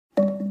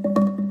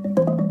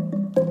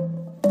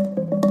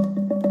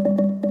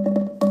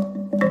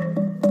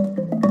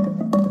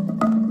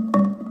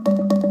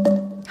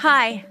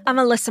Hi, I'm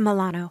Alyssa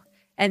Milano,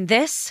 and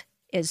this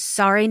is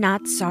Sorry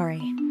Not Sorry.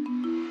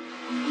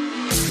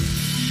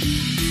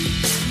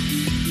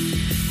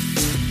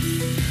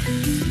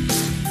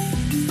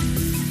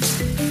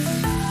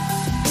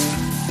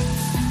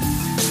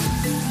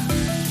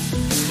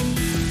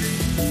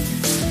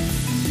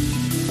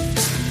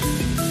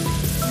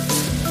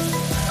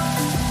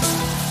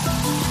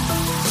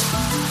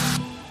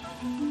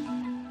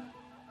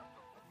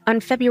 On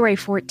February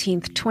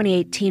 14th,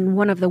 2018,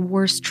 one of the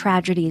worst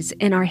tragedies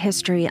in our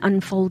history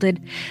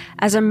unfolded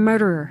as a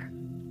murderer,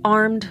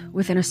 armed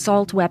with an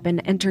assault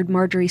weapon, entered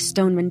Marjory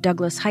Stoneman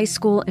Douglas High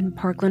School in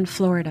Parkland,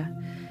 Florida.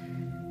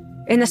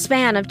 In the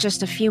span of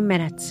just a few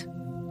minutes,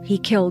 he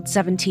killed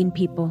 17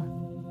 people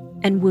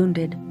and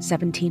wounded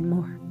 17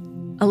 more.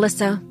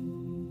 Alyssa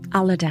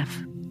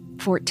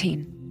Alhadeff,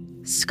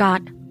 14.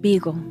 Scott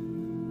Beagle,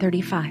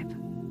 35.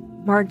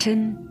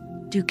 Martin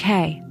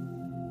Duque,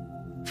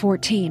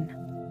 14.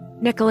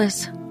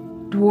 Nicholas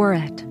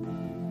Dworet,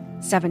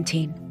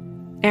 17.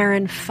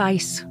 Aaron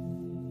Feiss,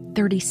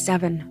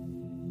 37.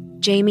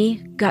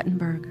 Jamie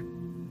Guttenberg,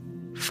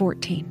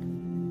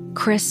 14.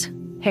 Chris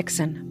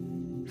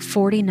Hickson,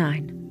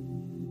 49.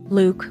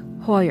 Luke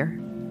Hoyer,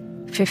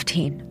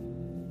 15.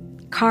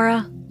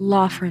 Cara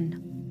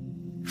Loughran,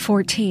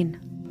 14.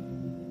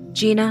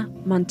 Gina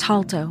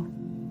Montalto,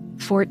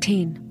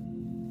 14.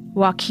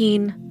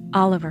 Joaquin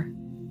Oliver,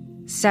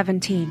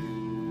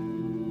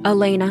 17.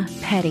 Elena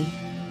Petty,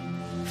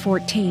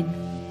 14.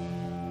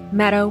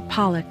 Meadow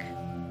Pollock,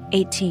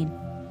 18.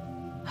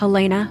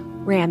 Helena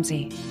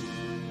Ramsey,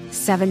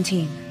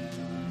 17.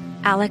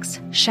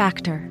 Alex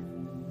Schachter,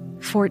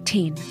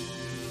 14.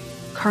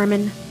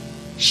 Carmen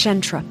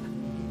Schentrup,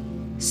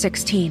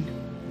 16.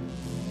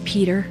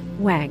 Peter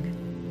Wang,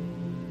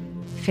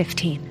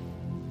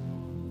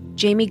 15.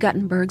 Jamie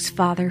Guttenberg's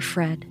father,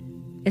 Fred,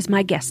 is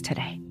my guest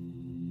today.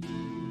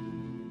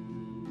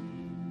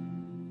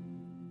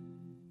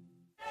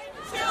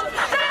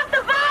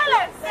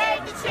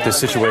 The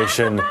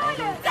situation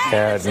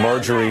at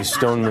Marjory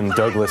Stoneman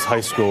Douglas High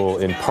School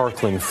in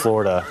Parkland,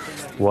 Florida,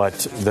 what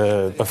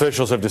the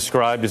officials have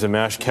described as a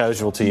mass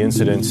casualty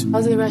incident. I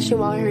was in the restroom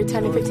while I heard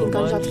 10 to 15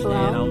 gunshots go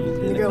out.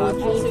 And the girl with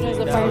me, as soon as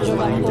the fire drill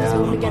got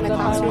pulled, we began the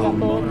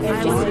classroom.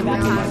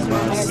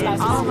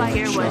 All I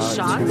hear was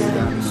shots,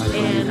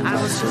 and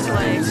I was just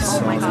like,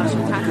 oh my gosh,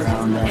 what's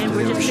happening? And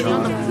we're just sitting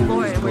on the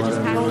floor, and we're just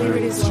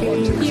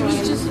panicking. He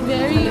was just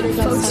very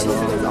focused.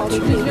 He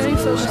was very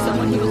focused on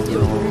what he was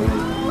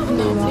doing. We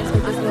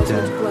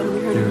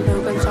heard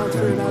no gunshots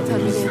for about 10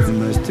 minutes. It was the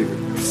most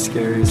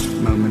scariest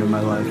moment of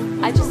my life.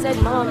 I just said,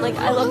 Mom, like,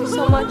 I love you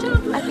so much,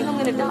 and I think I'm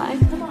gonna die.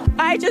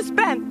 I just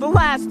spent the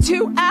last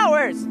 2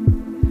 hours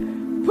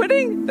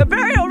putting the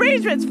burial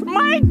arrangements for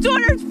my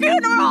daughter's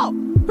funeral,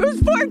 who's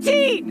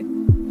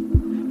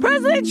 14.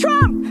 President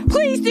Trump,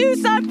 please do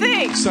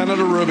something.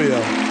 Senator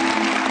Rubio,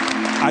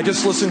 I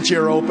just listened to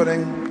your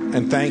opening,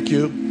 and thank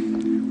you.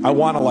 I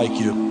want to like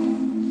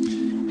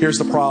you. Here's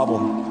the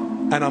problem.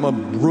 And I'm a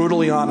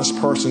brutally honest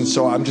person,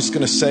 so I'm just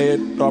going to say it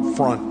up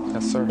front.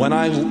 Yes, sir. When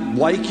I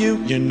like you,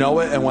 you know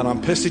it, and when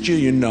I'm pissed at you,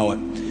 you know it.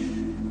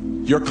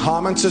 Your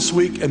comments this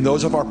week and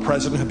those of our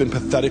president have been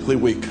pathetically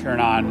weak.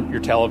 Turn on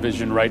your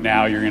television right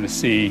now, you're going to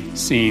see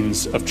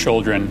scenes of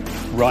children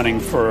running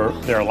for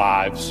their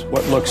lives.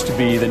 What looks to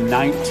be the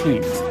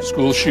 19th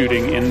school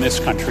shooting in this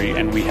country,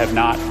 and we have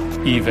not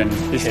even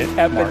hit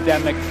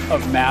epidemic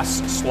of mass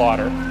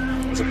slaughter.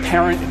 As a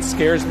parent, it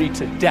scares me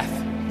to death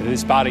that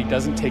this body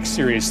doesn't take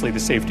seriously the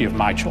safety of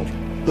my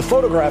children. The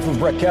photograph of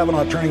Brett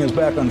Kavanaugh turning his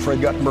back on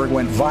Fred Guttenberg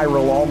went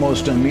viral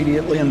almost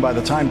immediately, and by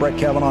the time Brett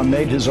Kavanaugh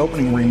made his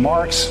opening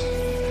remarks,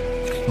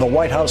 the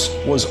White House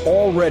was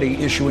already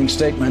issuing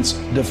statements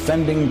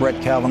defending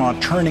Brett Kavanaugh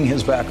turning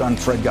his back on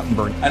Fred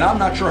Guttenberg. And I'm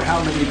not sure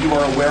how many of you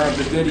are aware of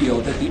the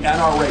video that the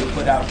NRA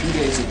put out 2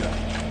 days ago,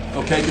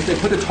 okay? Because they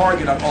put a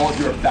target on all of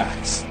your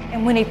backs.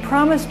 And when he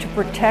promised to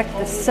protect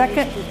the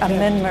Second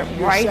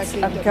Amendment rights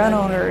of gun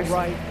owners,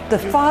 the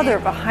father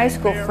of a high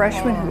school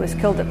freshman who was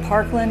killed at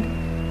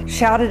Parkland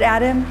shouted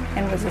at him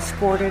and was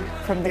escorted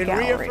from the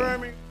gallery.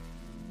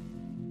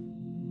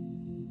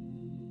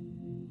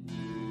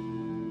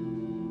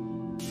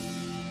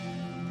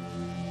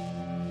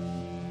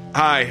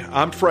 Hi,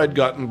 I'm Fred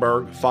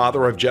Guttenberg,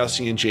 father of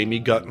Jesse and Jamie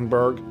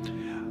Guttenberg.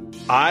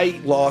 I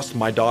lost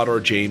my daughter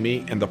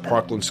Jamie in the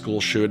Parkland school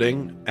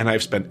shooting, and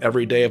I've spent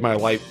every day of my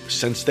life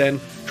since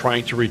then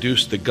trying to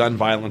reduce the gun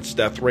violence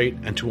death rate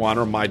and to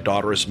honor my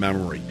daughter's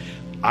memory.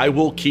 I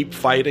will keep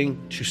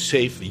fighting to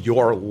save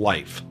your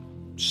life.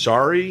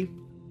 Sorry,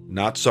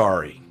 not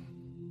sorry.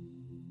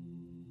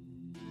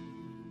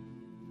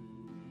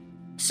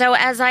 So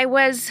as I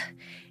was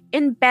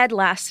in bed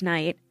last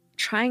night,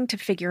 trying to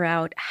figure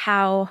out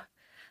how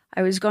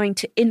I was going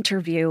to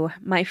interview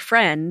my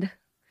friend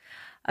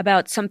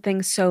about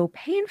something so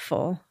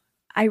painful,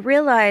 I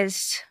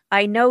realized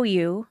I know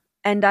you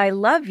and I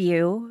love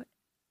you,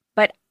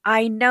 but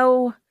I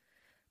know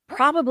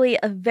probably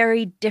a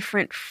very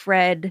different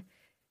Fred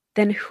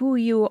than who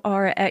you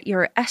are at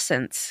your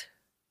essence.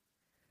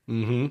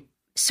 Mm-hmm.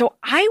 So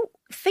I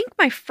think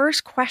my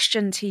first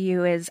question to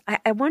you is,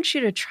 I want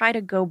you to try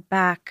to go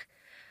back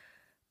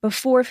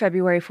before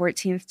February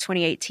 14th,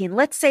 2018.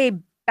 Let's say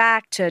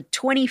back to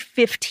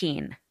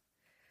 2015.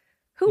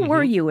 Who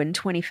were you in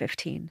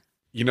 2015?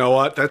 You know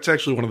what? That's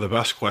actually one of the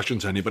best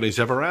questions anybody's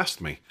ever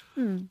asked me.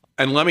 And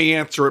let me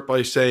answer it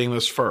by saying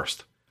this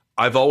first.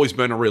 I've always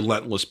been a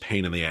relentless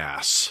pain in the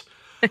ass.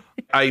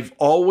 I've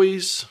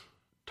always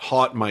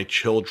taught my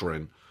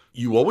children,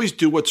 you always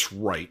do what's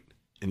right,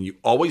 and you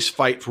always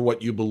fight for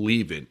what you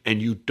believe in,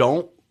 and you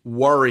don't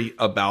worry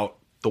about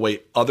the way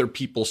other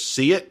people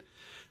see it.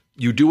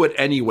 You do it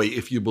anyway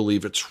if you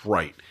believe it's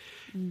right.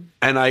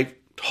 And I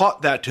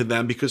taught that to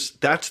them because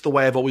that's the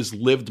way I've always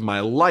lived my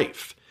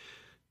life.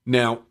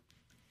 Now,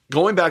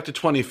 going back to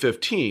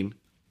 2015,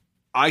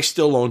 I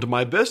still owned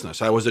my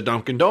business. I was a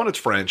Dunkin' Donuts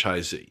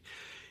franchisee.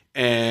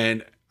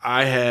 And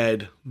I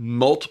had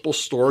multiple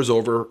stores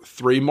over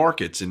 3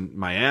 markets in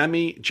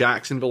Miami,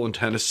 Jacksonville, and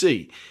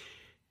Tennessee.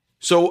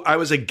 So I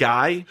was a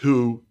guy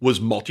who was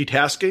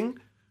multitasking,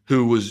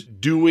 who was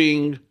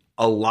doing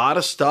a lot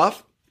of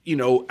stuff, you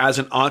know, as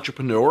an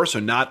entrepreneur, so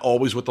not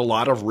always with a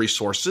lot of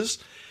resources.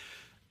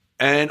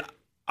 And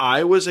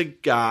I was a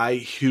guy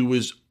who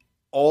was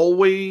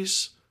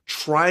always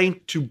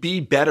trying to be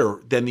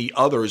better than the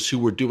others who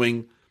were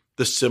doing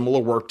the similar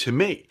work to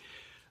me.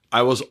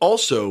 I was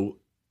also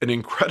an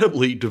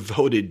incredibly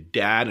devoted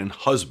dad and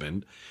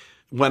husband.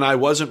 When I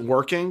wasn't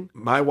working,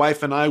 my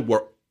wife and I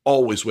were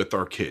always with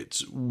our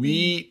kids.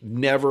 We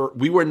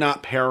were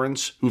not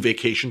parents who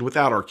vacationed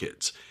without our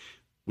kids.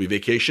 We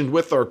vacationed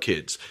with our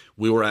kids.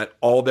 We were at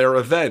all their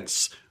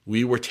events.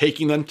 We were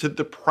taking them to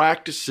the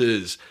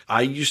practices.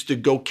 I used to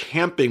go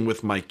camping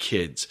with my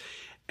kids.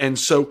 And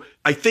so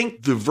I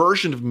think the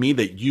version of me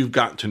that you've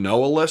gotten to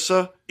know,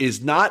 Alyssa,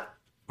 is not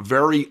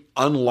very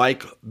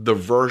unlike the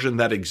version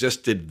that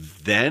existed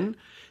then.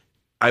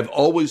 I've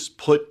always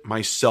put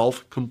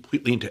myself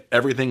completely into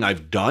everything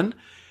I've done.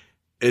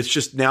 It's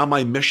just now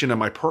my mission and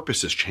my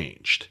purpose has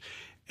changed.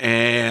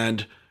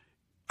 And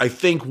I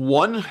think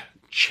one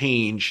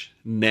change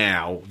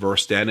now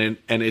versus then,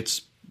 and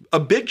it's a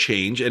big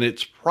change, and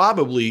it's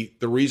probably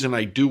the reason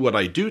I do what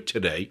I do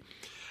today.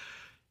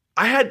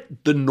 I had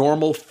the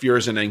normal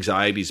fears and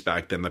anxieties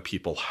back then that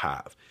people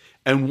have.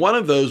 And one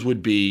of those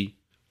would be,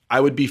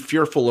 I would be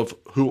fearful of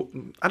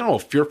who, I don't know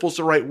if fearful is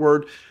the right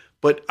word,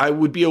 but I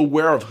would be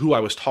aware of who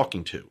I was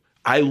talking to.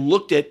 I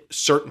looked at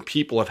certain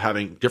people of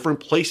having different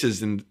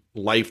places in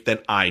life than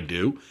I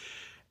do,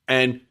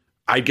 and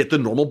I'd get the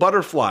normal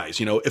butterflies.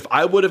 You know, if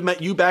I would have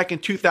met you back in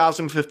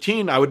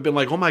 2015, I would have been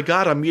like, oh my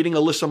God, I'm meeting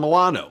Alyssa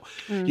Milano.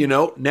 You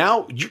know,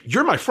 now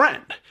you're my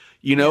friend.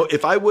 You know,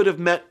 if I would have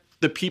met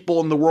the people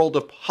in the world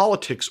of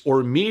politics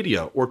or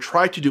media or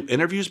tried to do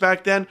interviews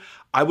back then,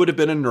 I would have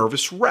been a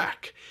nervous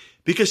wreck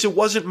because it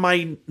wasn't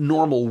my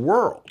normal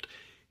world.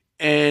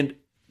 And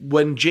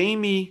when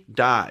Jamie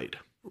died,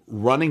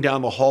 running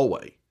down the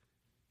hallway,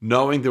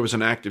 knowing there was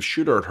an active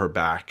shooter at her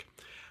back,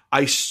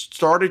 I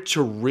started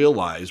to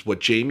realize what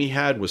Jamie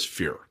had was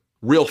fear,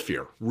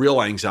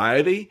 real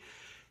anxiety.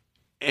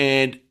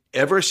 And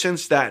ever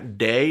since that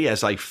day,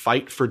 as I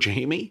fight for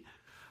Jamie,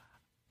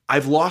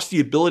 I've lost the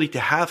ability to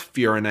have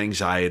fear and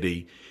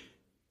anxiety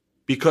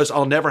because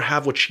I'll never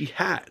have what she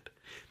had.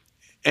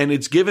 And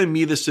it's given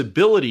me this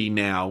ability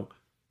now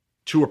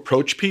to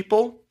approach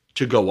people,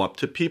 to go up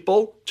to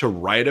people, to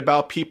write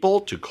about people,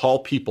 to call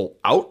people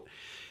out,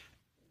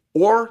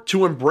 or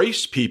to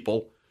embrace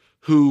people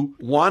who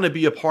want to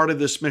be a part of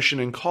this mission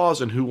and cause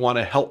and who want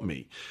to help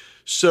me.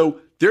 So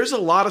there's a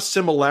lot of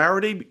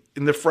similarity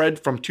in the Fred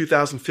from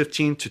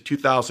 2015 to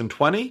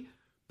 2020,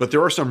 but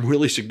there are some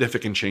really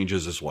significant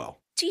changes as well.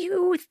 Do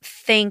you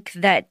think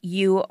that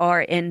you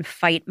are in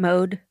fight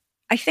mode?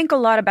 I think a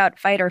lot about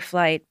fight or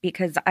flight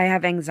because I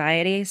have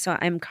anxiety, so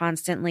I'm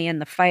constantly in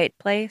the fight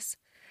place.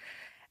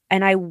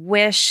 And I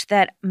wish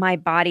that my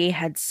body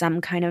had some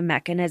kind of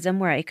mechanism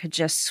where I could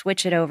just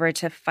switch it over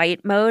to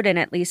fight mode and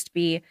at least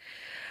be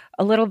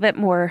a little bit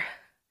more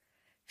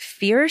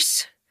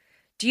fierce.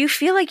 Do you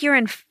feel like you're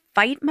in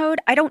fight mode?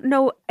 I don't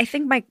know. I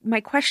think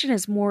my question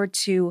is more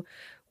to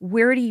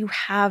where do you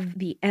have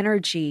the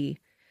energy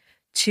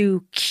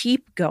to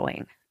keep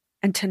going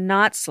and to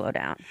not slow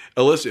down?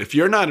 Alyssa, if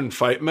you're not in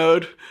fight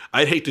mode,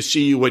 I'd hate to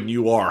see you when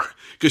you are,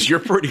 because you're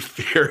pretty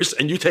fierce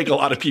and you take a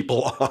lot of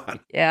people on.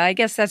 Yeah, I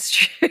guess that's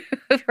true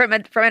from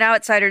an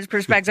outsider's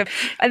perspective.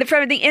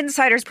 From the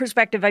insider's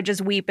perspective, I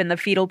just weep in the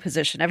fetal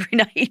position every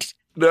night.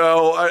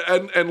 No,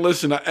 and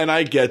listen, and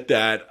I get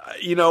that.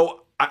 You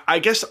know, I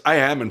guess I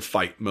am in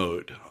fight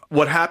mode.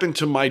 What happened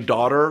to my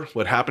daughter,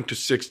 what happened to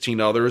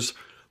 16 others,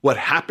 what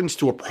happens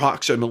to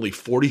approximately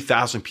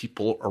 40,000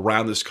 people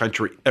around this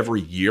country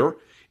every year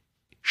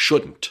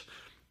shouldn't.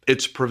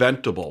 It's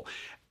preventable.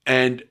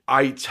 And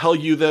I tell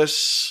you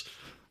this,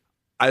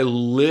 I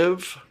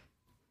live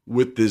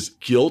with this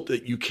guilt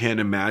that you can't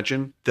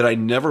imagine that I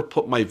never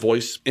put my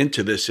voice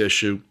into this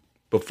issue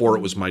before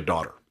it was my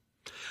daughter.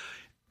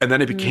 And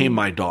then it became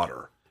my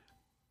daughter.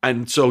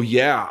 And so,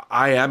 yeah,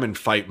 I am in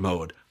fight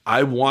mode.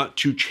 I want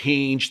to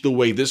change the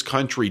way this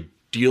country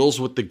deals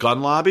with the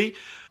gun lobby.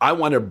 I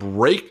want to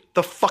break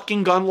the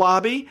fucking gun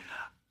lobby.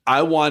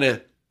 I want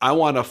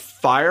to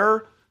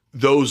fire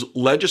those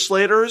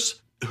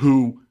legislators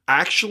who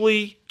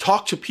actually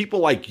talk to people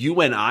like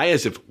you and I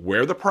as if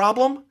we're the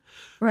problem,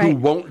 who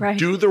won't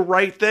do the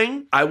right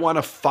thing. I want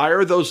to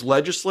fire those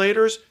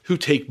legislators who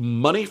take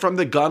money from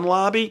the gun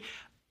lobby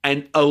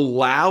and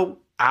allow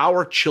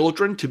our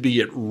children to be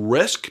at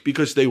risk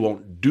because they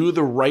won't do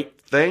the right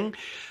thing.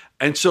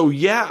 And so,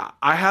 yeah,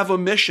 I have a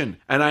mission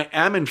and I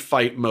am in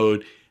fight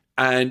mode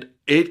and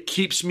it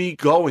keeps me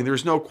going.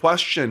 There's no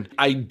question.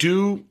 I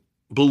do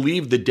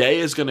believe the day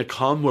is going to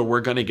come where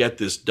we're going to get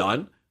this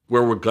done,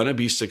 where we're going to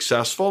be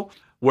successful,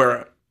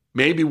 where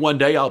maybe one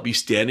day I'll be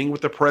standing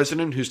with the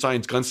president who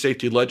signs gun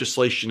safety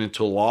legislation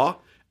into law.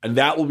 And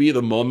that will be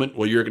the moment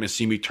where you're going to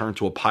see me turn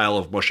to a pile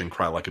of mush and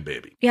cry like a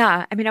baby.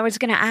 Yeah. I mean, I was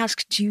going to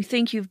ask, do you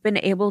think you've been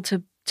able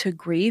to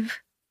grieve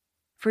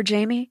for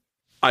Jamie?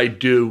 I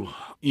do.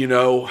 You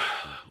know,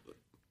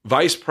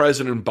 Vice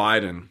President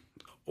Biden,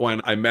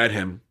 when I met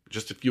him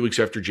just a few weeks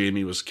after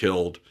Jamie was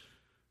killed,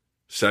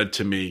 said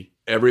to me,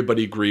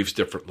 everybody grieves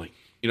differently.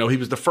 You know, he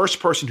was the first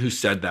person who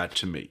said that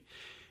to me.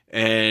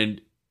 And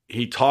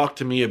he talked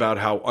to me about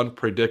how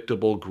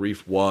unpredictable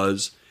grief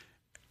was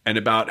and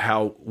about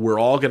how we're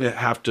all going to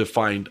have to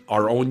find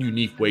our own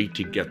unique way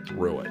to get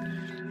through it.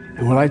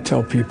 And what I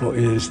tell people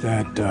is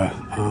that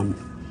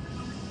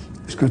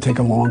it's going to take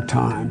a long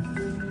time,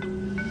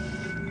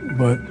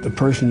 but the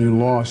person you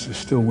lost is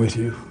still with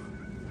you,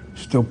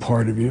 still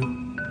part of you.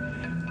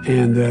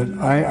 And that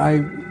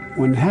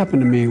when it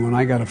happened to me, when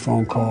I got a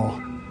phone call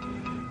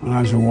when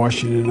I was in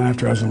Washington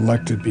after I was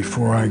elected,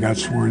 before I got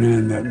sworn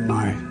in, that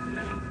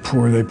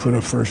they put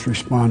a first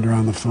responder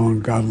on the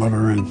phone, God love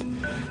her,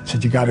 and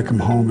said, you got to come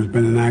home. There's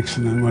been an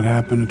accident. What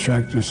happened?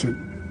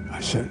 I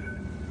said,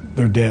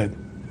 they're dead.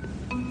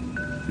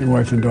 Your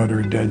wife and daughter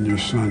are dead and your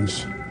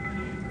sons.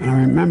 And I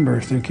remember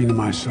thinking to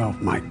myself,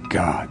 my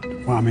God.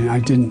 Well, I mean, I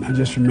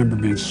just remember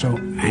being so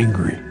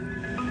angry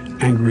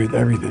with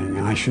everything.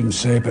 And I shouldn't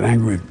say it, but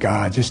angry with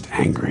God, just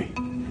angry.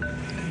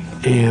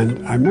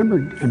 And I remember,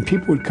 and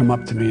people would come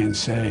up to me and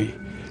say,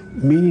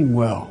 meaning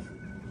well,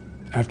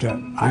 after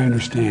I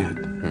understand.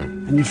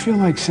 And you feel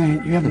like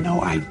saying, you have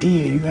no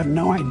idea.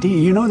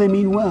 You know they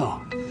mean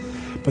well.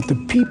 But the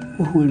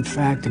people who in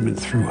fact have been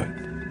through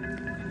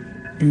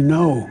it, you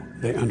know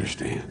they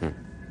understand.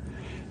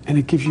 And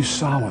it gives you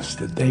solace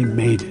that they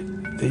made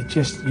it.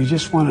 You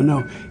just want to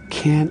know,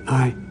 can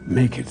I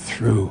make it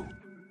through?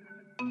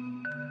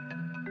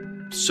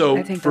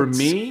 So for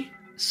me,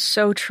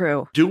 so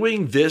true.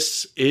 Doing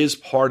this is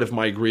part of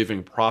my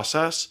grieving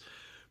process.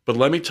 But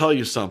let me tell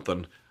you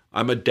something.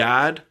 I'm a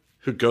dad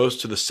who goes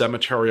to the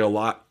cemetery a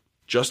lot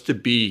just to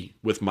be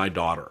with my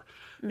daughter.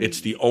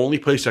 It's the only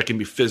place I can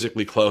be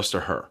physically close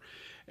to her.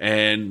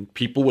 And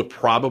people would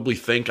probably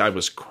think I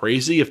was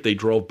crazy if they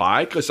drove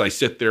by because I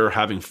sit there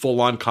having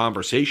full-on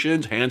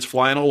conversations, hands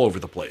flying all over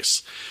the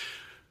place.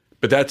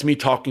 But that's me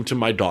talking to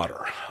my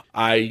daughter.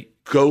 I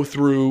go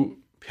through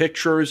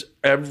pictures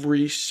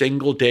every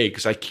single day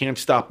because I can't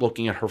stop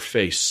looking at her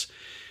face.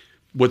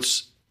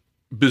 What's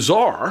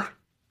bizarre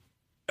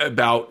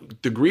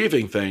about the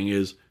grieving thing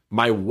is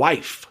my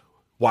wife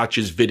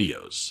watches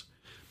videos.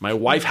 My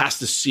wife has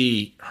to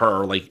see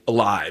her like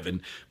alive,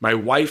 and my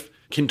wife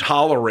can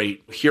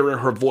tolerate hearing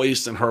her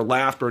voice and her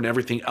laughter and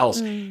everything else.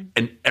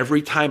 And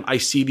every time I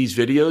see these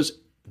videos,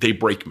 they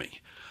break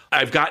me.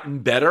 I've gotten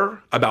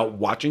better about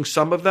watching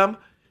some of them.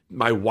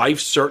 My wife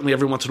certainly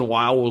every once in a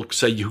while will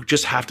say, you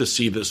just have to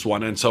see this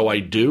one. And so I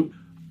do.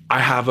 I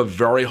have a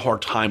very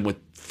hard time with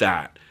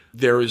that.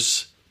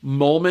 There's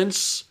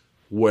moments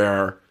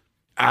where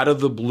out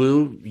of the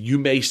blue, you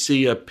may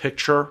see a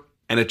picture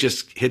and it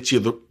just hits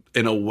you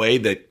in a way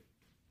that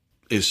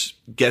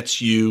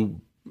gets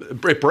you,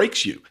 it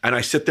breaks you. And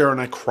I sit there and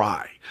I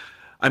cry.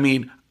 I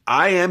mean,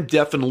 I am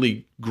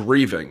definitely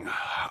grieving.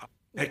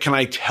 Can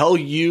I tell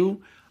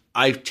you,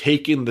 I've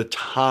taken the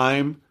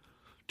time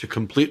to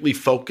completely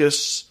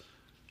focus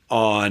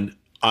on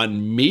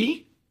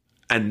me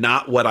and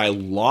not what I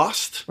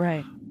lost.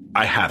 Right.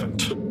 I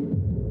haven't.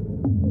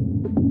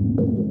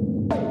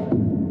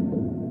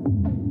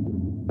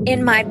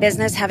 In my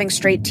business, having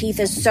straight teeth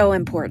is so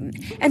important.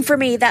 And for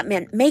me, that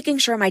meant making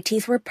sure my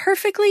teeth were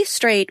perfectly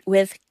straight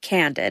with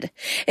Candid.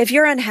 If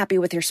you're unhappy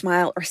with your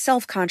smile or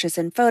self-conscious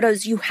in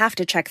photos, you have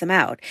to check them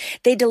out.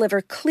 They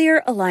deliver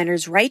clear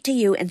aligners right to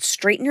you and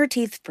straighten your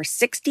teeth for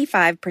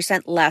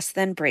 65% less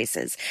than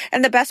braces.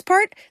 And the best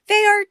part?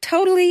 They are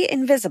totally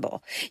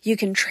invisible. You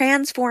can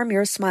transform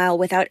your smile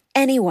without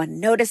anyone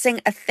noticing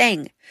a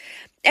thing.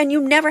 And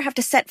you never have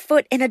to set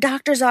foot in a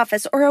doctor's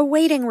office or a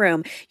waiting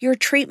room. Your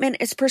treatment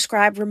is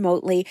prescribed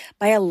remotely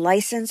by a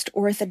licensed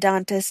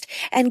orthodontist,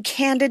 and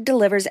Candid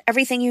delivers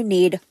everything you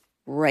need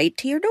right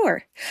to your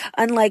door.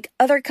 Unlike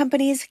other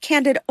companies,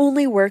 Candid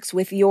only works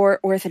with your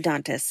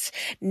orthodontists,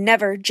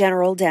 never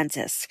general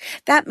dentists.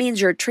 That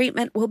means your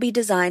treatment will be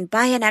designed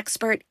by an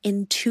expert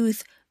in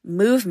tooth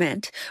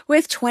movement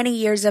with 20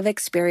 years of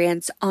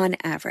experience on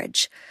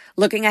average.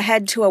 Looking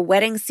ahead to a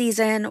wedding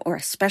season or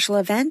a special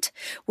event?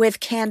 With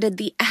Candid,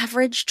 the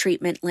average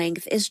treatment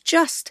length is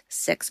just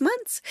 6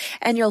 months,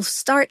 and you'll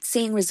start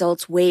seeing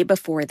results way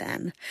before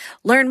then.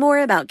 Learn more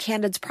about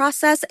Candid's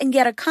process and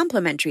get a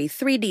complimentary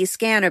 3D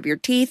scan of your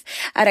teeth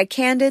at a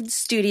Candid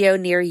studio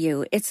near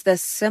you. It's the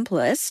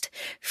simplest,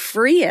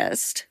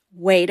 freest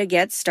way to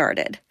get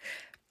started.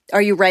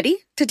 Are you ready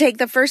to take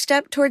the first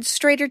step towards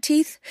straighter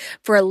teeth?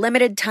 For a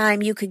limited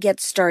time, you could get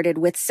started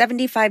with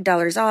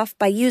 $75 off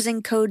by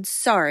using code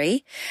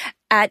SORRY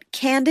at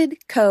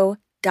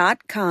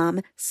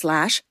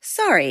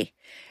candidco.com/sorry.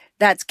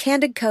 That's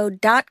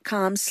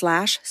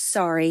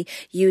candidco.com/sorry.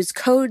 Use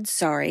code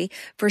SORRY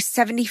for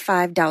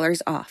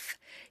 $75 off.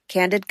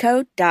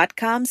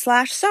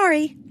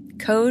 candidco.com/sorry.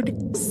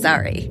 Code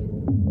SORRY.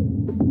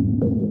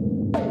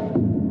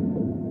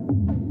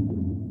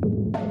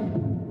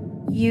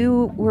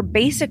 You were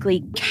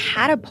basically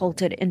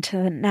catapulted into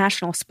the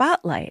national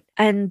spotlight.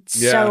 And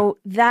so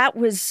that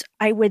was,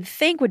 I would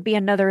think, would be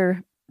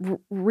another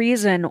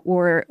reason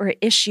or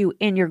issue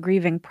in your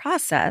grieving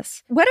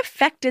process. What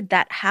effect did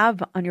that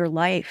have on your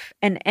life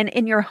and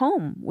in your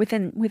home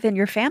within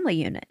your family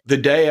unit? The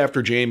day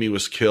after Jamie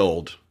was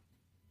killed,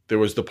 there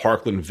was the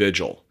Parkland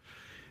Vigil.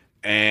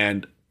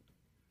 And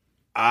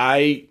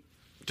I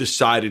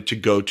decided to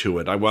go to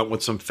it. I went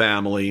with some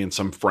family and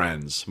some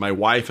friends. My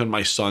wife and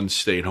my son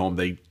stayed home.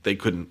 They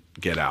couldn't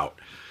get out.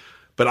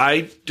 But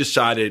I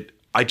decided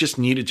I just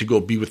needed to go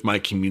be with my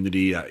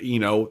community.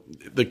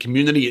 The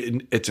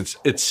community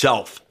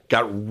itself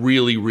got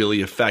really,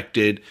 really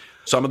affected.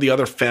 Some of the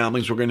other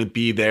families were going to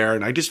be there,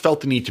 and I just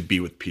felt the need to be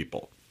with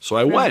people. So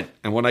I went.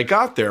 And when I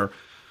got there,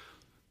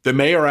 the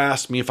mayor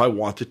asked me if I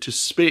wanted to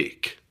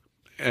speak.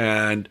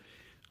 And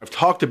I've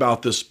talked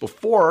about this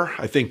before,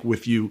 I think,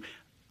 with you.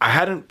 I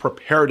hadn't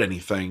prepared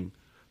anything,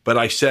 but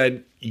I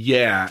said,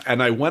 yeah.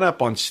 And I went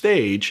up on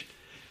stage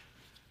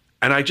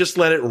and I just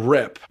let it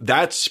rip.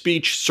 That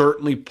speech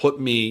certainly put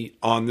me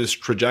on this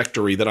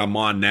trajectory that I'm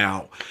on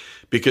now,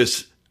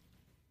 because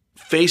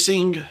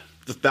facing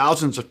the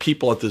thousands of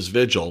people at this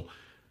vigil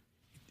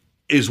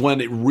is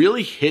when it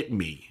really hit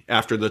me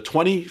after the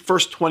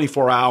first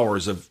 24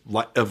 hours of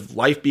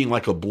life being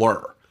like a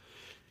blur,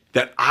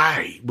 that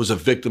I was a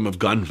victim of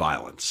gun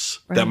violence,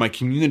 that my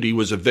community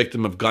was a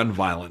victim of gun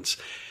violence.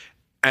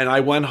 And I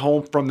went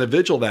home from the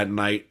vigil that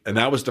night, and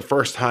that was the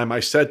first time I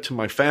said to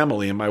my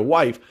family and my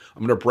wife,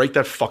 I'm going to break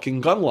that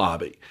fucking gun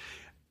lobby.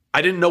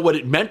 I didn't know what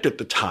it meant at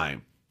the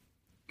time,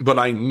 but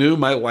I knew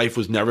my life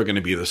was never going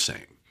to be the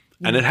same.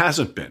 And it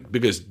hasn't been,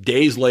 because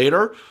days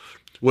later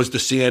was the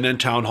CNN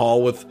town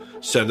hall with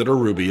Senator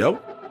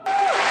Rubio.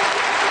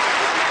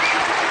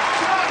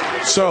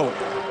 So,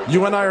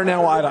 you and I are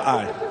now eye to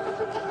eye,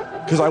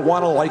 because I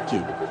want to like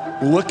you.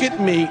 Look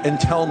at me and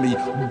tell me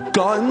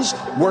guns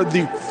were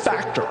the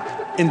factor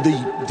in the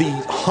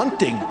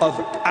hunting of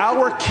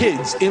our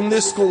kids in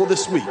this school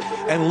this week.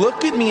 And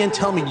look at me and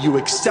tell me you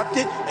accept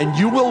it and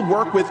you will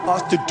work with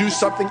us to do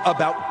something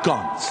about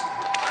guns.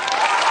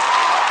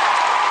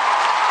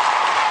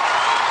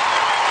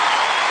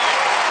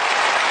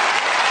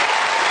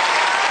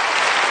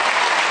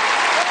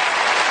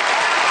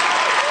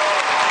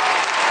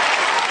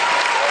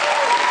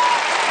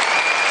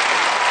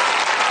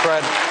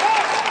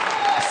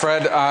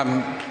 Fred,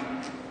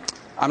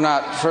 I'm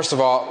not, first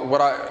of all,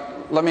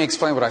 let me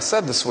explain what I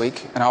said this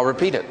week, and I'll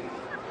repeat it.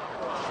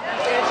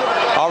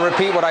 I'll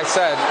repeat what I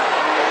said,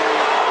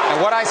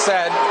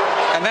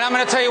 and then I'm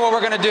going to tell you what we're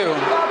going to do.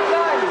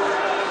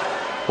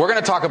 We're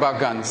going to talk about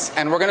guns,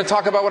 and we're going to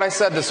talk about what I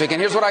said this week,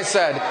 and here's what I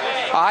said.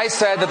 I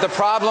said that the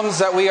problems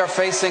that we are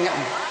facing...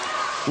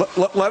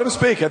 Let him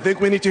speak. I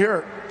think we need to hear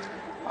it.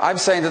 I'm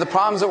saying that the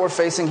problems that we're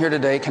facing here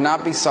today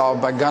cannot be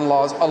solved by gun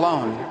laws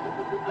alone.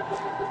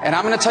 And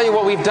I'm going to tell you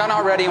what we've done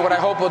already and what I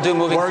hope we'll do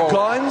moving forward. Were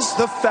guns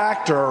the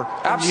factor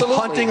in the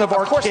hunting of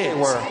our kids? They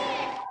were.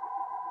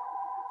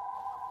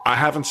 I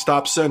haven't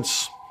stopped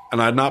since,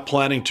 and I'm not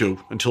planning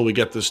to until we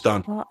get this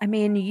done. Well, I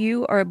mean,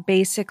 you are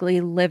basically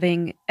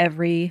living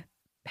every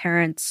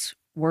parent's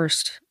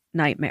worst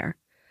nightmare.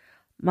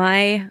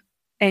 My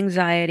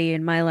anxiety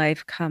in my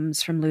life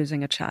comes from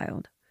losing a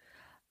child,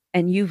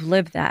 and you've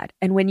lived that.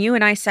 And when you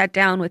and I sat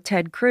down with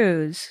Ted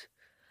Cruz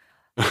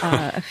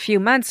a few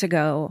months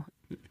ago,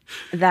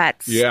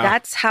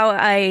 that's how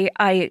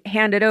I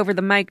handed over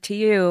the mic to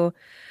you,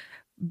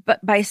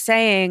 but by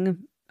saying,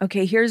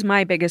 okay, here's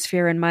my biggest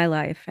fear in my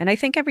life. And I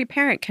think every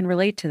parent can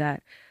relate to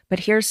that.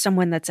 But here's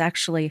someone that's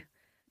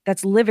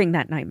living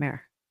that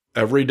nightmare.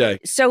 Every day.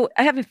 So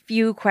I have a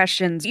few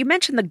questions. You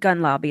mentioned the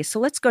gun lobby, so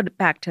let's go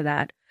back to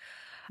that.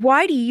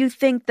 Why do you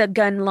think the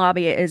gun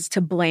lobby is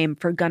to blame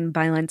for gun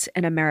violence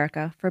in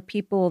America, for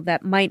people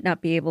that might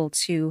not be able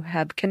to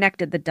have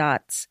connected the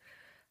dots?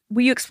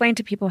 Will you explain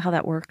to people how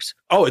that works?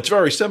 Oh, it's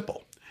very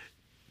simple.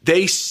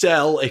 They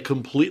sell a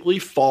completely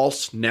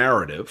false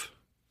narrative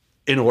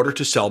in order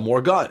to sell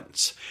more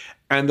guns.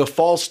 And the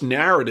false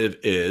narrative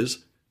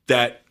is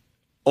that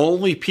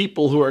only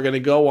people who are going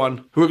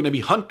to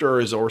be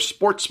hunters or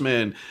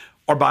sportsmen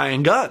are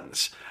buying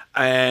guns.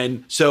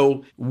 And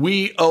so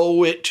we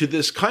owe it to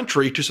this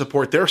country to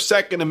support their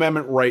Second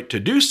Amendment right to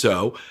do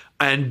so,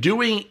 and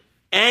doing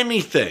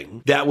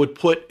anything that would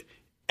put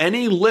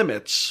any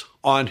limits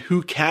on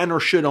who can or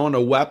should own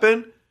a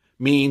weapon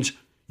means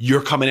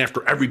you're coming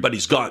after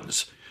everybody's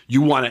guns.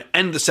 You want to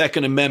end the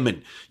Second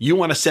Amendment. You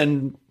want to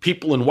send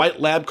people in white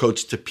lab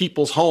coats to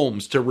people's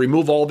homes to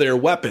remove all their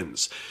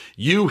weapons.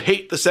 You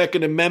hate the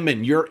Second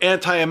Amendment. You're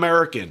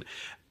anti-American.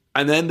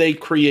 And then they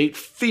create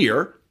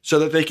fear so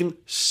that they can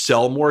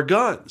sell more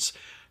guns.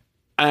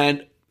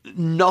 And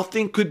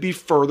nothing could be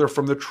further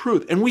from the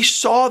truth. And we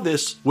saw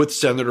this with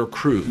Senator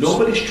Cruz.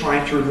 Nobody's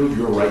trying to remove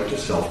your right to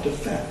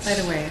self-defense. By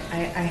the way,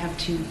 I have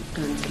 2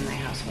 guns in my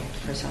household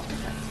for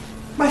self-defense.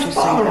 My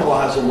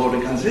father-in-law has a load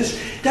of guns.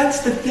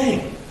 That's the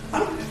thing.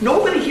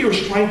 Nobody here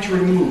is trying to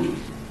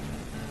remove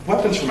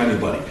weapons from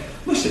anybody.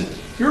 Listen,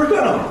 you're a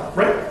gun owner,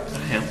 right?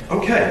 I am.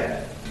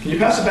 Okay. Can you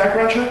pass a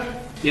background check?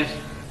 Yes.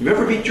 You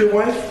ever beat your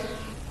wife?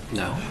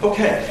 No.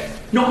 Okay.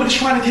 Nobody's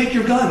trying to take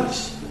your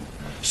guns.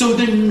 So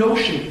the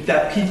notion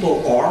that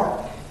people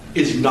are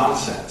is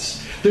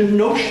nonsense. The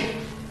notion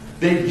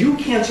that you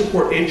can't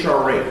support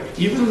H.R. 8,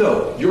 even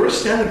though you're a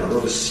senator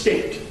of a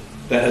state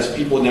that has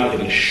people now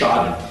getting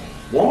shot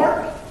in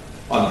Walmart,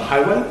 on the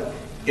highway,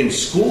 in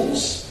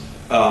schools,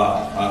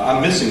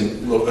 I'm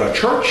missing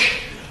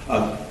church,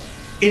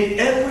 in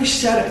every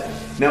setting.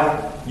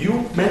 Now,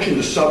 you mentioned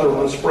the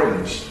Sutherland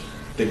Springs,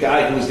 the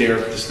guy who was there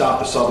to stop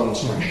the Sutherland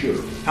Springs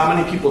shooter. How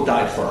many people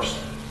died first?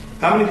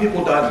 How many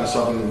people died in the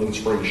Sutherland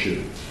Springs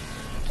shooting?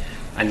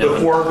 I know.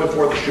 Before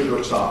the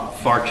shooter stopped?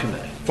 Far too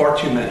many. Far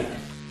too many.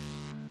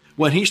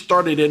 When he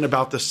started in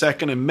about the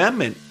Second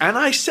Amendment, and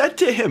I said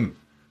to him,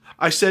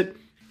 I said,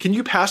 can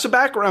you pass a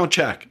background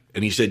check?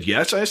 And he said,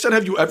 yes. And I said,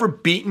 have you ever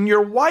beaten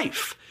your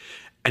wife?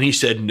 And he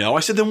said, no. I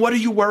said, then what are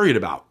you worried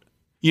about?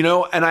 You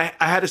know, and I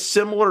had a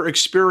similar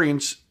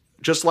experience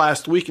just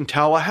last week in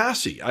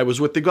Tallahassee. I was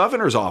with the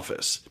governor's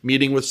office,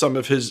 meeting with some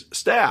of his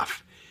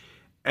staff.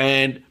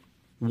 And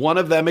one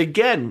of them,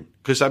 again,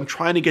 because I'm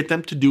trying to get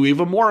them to do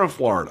even more in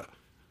Florida,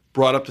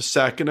 brought up the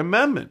Second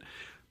Amendment.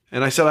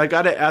 And I said, I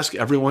got to ask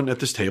everyone at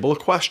this table a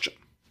question,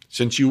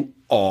 since you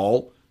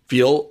all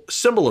feel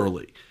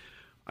similarly.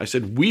 I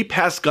said, we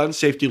passed gun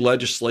safety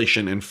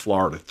legislation in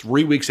Florida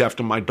 3 weeks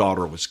after my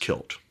daughter was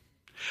killed.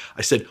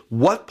 I said,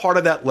 what part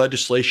of that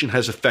legislation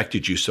has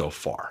affected you so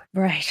far?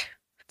 Right.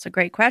 It's a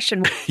great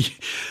question.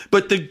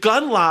 But the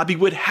gun lobby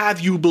would have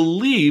you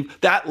believe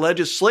that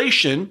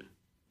legislation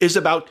is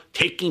about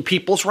taking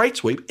people's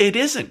rights away. It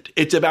isn't.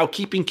 It's about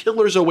keeping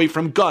killers away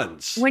from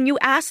guns. When you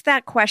ask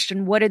that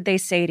question, what did they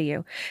say to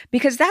you?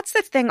 Because that's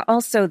the thing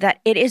also,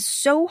 that it is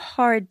so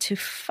hard to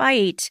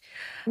fight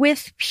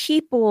with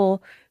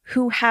people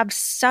who have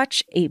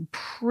such a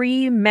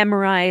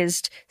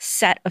pre-memorized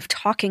set of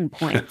talking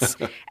points,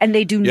 and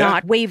they do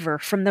not waver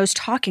from those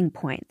talking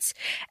points.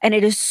 And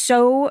it is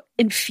so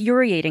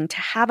infuriating to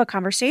have a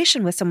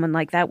conversation with someone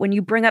like that when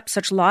you bring up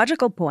such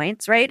logical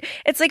points, right?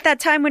 It's like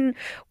that time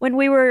when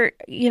we were,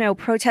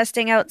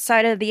 protesting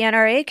outside of the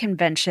NRA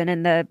convention,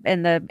 and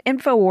the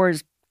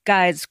InfoWars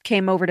guys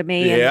came over to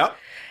me.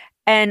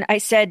 And I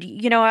said,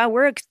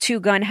 we're a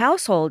 2-gun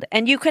household.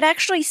 And you could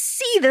actually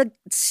see the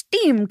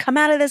steam come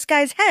out of this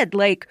guy's head.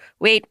 Like,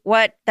 wait,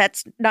 what?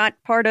 That's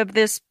not part of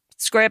this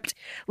script.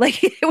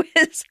 Like, it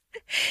was,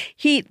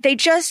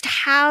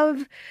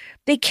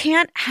 they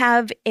can't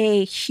have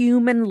a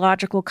human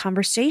logical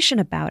conversation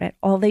about it.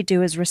 All they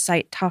do is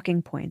recite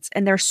talking points,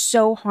 and they're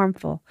so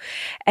harmful.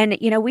 And,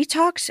 we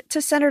talked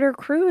to Senator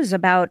Cruz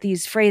about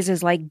these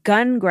phrases like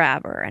gun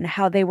grabber and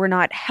how they were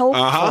not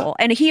helpful.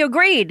 And he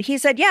agreed. He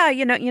said, yeah,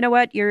 you know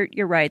what? You're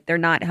right. They're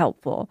not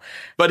helpful.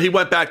 But he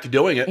went back to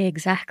doing it.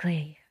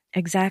 Exactly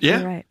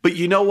right. But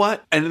you know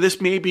what? And this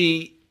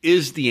maybe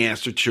is the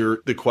answer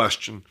to the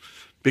question.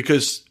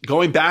 Because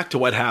going back to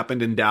what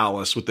happened in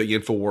Dallas with the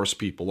InfoWars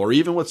people, or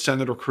even with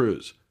Senator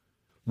Cruz,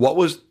 what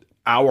was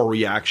our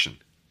reaction?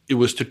 It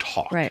was to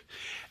talk. Right.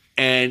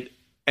 And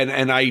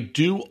I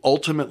do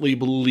ultimately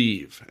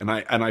believe, and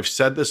I've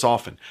said this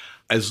often,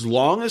 as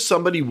long as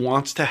somebody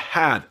wants to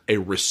have a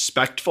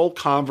respectful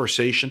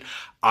conversation,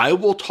 I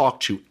will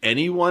talk to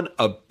anyone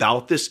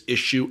about this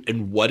issue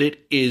and what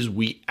it is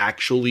we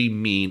actually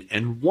mean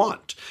and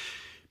want.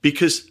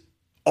 Because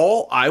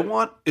all I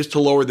want is to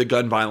lower the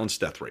gun violence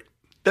death rate.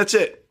 That's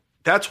it.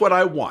 That's what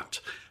I want.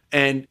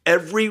 And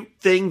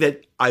everything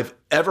that I've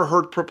ever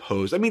heard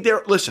proposed,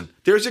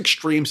 there's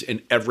extremes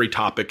in every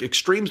topic.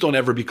 Extremes don't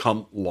ever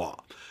become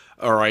law.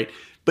 All right.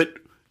 But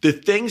the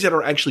things that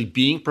are actually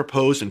being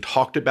proposed and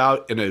talked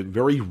about in a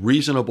very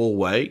reasonable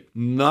way,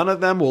 none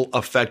of them will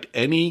affect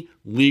any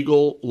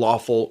legal,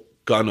 lawful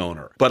gun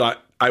owner.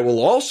 But I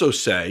will also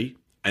say,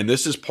 and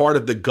this is part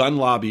of the gun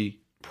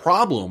lobby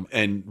problem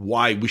and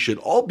why we should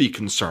all be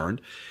concerned,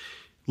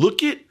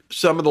 look at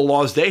some of the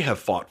laws they have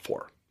fought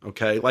for,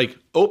 okay, like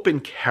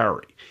open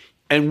carry.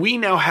 And we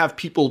now have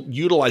people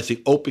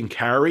utilizing open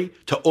carry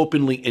to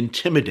openly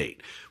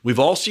intimidate. We've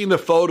all seen the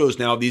photos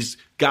now of these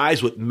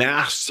guys with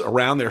masks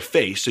around their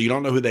face, so you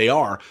don't know who they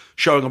are,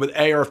 showing up with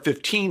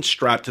AR-15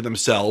 strapped to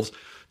themselves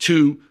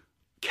to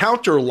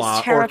counter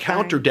law or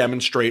counter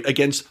demonstrate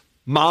against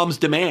mom's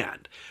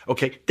demand.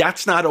 Okay,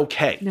 that's not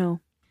okay. No.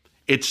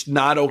 It's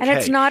not okay. And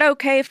it's not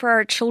okay for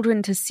our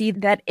children to see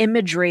that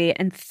imagery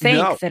and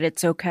think that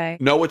it's okay.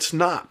 No, it's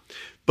not.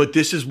 But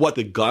this is what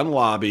the gun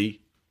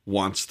lobby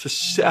wants to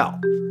sell.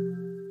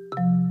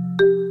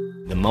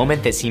 The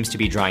moment that seems to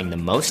be drawing the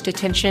most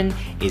attention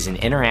is an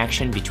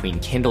interaction between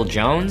Kendall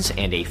Jones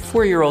and a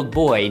 4-year-old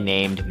boy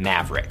named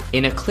Maverick.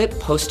 In a clip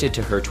posted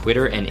to her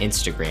Twitter and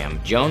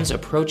Instagram, Jones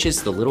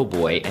approaches the little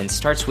boy and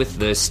starts with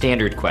the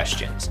standard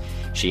questions.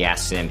 She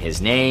asks him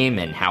his name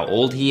and how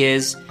old he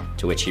is,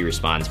 to which he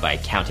responds by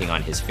counting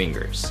on his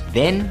fingers.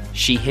 Then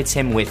she hits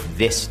him with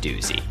this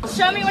doozy.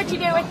 Show me what you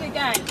do with the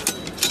gun.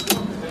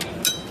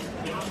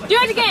 Do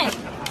it again.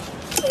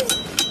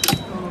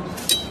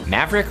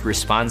 Maverick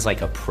responds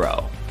like a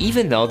pro.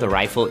 Even though the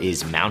rifle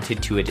is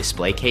mounted to a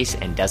display case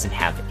and doesn't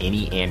have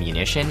any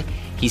ammunition,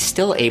 he's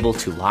still able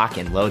to lock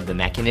and load the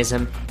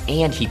mechanism,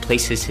 and he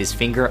places his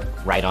finger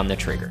right on the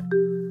trigger.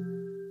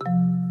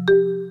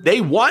 They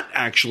want,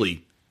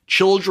 actually,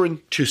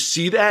 children to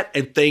see that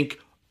and think,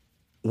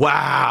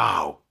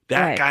 wow,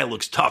 that guy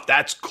looks tough.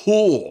 That's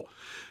cool.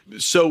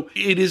 So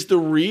it is the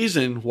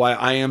reason why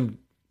I am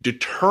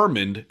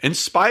determined, in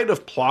spite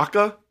of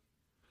Plaka,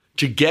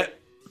 to get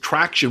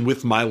traction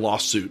with my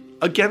lawsuit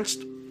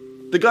against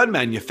the gun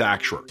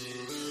manufacturer.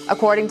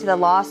 According to the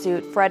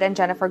lawsuit, Fred and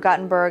Jennifer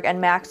Guttenberg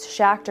and Max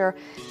Schachter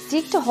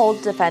seek to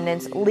hold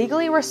defendants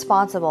legally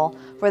responsible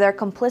for their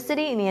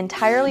complicity in the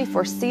entirely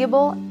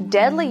foreseeable,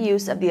 deadly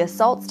use of the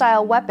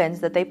assault-style weapons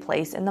that they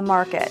place in the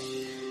market.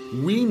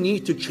 We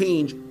need to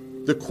change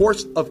the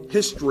course of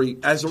history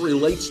as it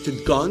relates to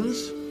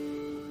guns,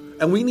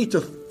 and we need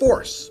to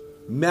force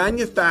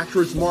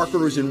manufacturers,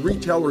 marketers, and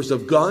retailers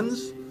of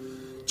guns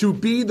to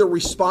be the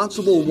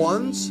responsible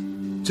ones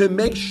to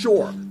make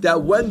sure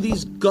that when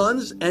these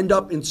guns end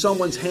up in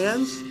someone's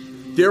hands,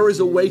 there is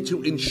a way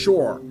to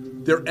ensure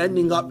they're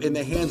ending up in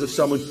the hands of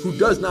someone who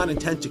does not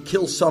intend to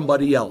kill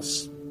somebody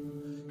else.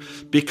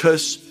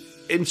 Because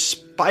in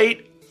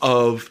spite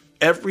of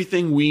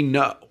everything we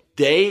know,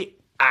 they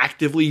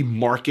actively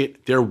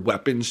market their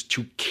weapons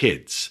to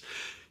kids.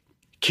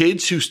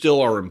 Kids who still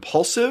are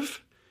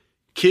impulsive,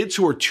 kids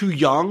who are too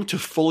young to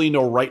fully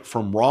know right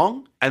from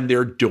wrong, and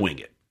they're doing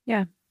it.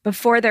 Yeah.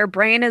 Before their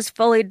brain is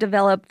fully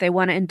developed, they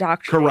want to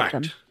indoctrinate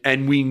them.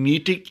 And we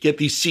need to get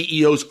these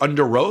CEOs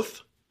under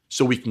oath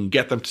so we can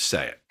get them to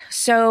say it.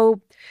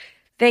 So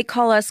they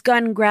call us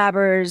gun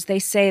grabbers. They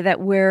say that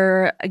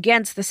we're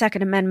against the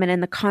Second Amendment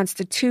and the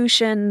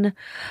Constitution.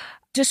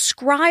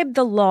 Describe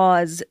the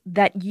laws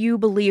that you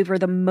believe are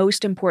the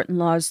most important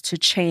laws to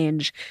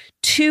change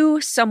to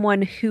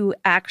someone who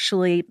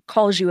actually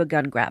calls you a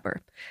gun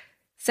grabber.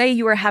 Say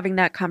you are having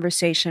that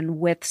conversation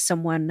with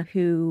someone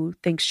who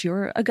thinks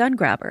you're a gun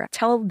grabber.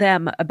 Tell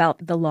them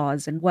about the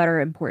laws and what are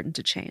important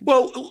to change.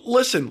 Well,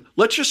 listen,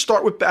 let's just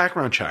start with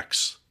background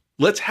checks.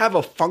 Let's have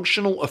a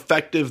functional,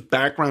 effective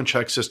background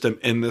check system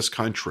in this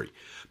country,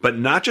 but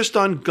not just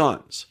on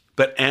guns,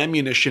 but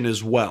ammunition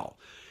as well.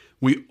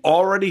 We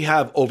already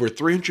have over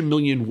 300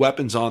 million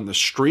weapons on the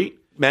street.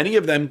 Many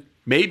of them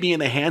may be in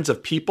the hands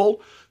of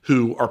people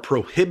who are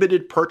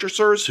prohibited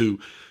purchasers, who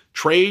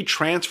trade,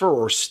 transfer,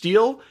 or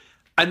steal.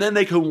 And then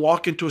they can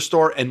walk into a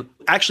store and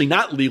actually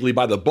not legally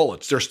buy the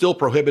bullets. They're still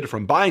prohibited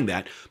from buying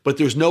that, but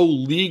there's no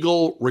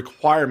legal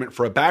requirement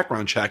for a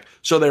background check.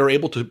 So they're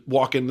able to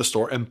walk in the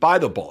store and buy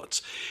the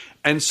bullets.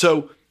 And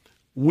so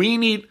we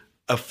need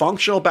a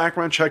functional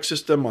background check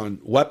system on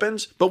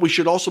weapons, but we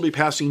should also be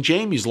passing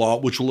Jamie's Law,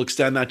 which will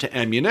extend that to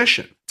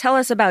ammunition. Tell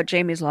us about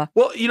Jamie's Law.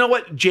 Well, you know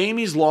what?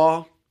 Jamie's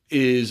Law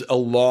is a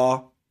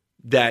law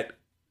that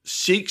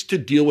seeks to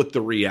deal with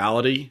the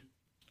reality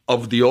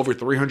of the over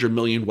 300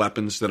 million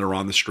weapons that are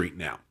on the street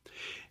now.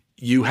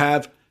 You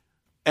have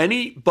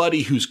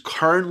anybody who's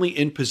currently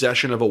in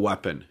possession of a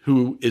weapon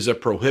who is a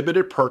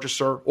prohibited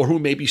purchaser or who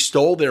maybe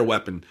stole their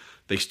weapon.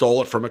 They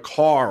stole it from a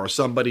car or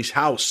somebody's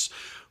house,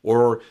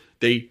 or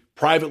they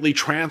privately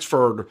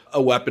transferred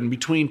a weapon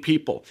between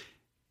people.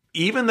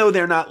 Even though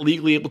they're not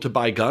legally able to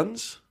buy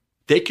guns,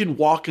 they can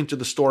walk into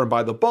the store and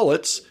buy the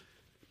bullets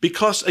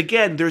because,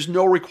 again, there's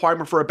no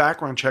requirement for a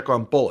background check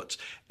on bullets.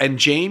 And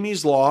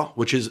Jamie's Law,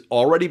 which has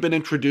already been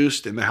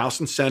introduced in the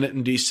House and Senate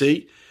in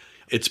D.C.,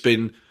 it's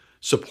been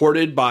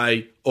supported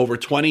by over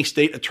 20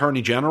 state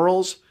attorney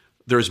generals.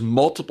 There's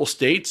multiple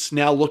states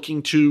now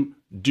looking to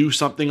do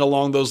something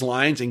along those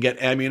lines and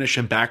get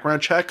ammunition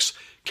background checks.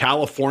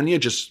 California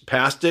just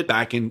passed it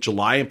back in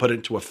July and put it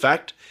into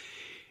effect.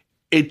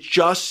 It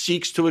just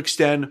seeks to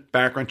extend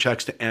background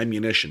checks to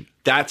ammunition.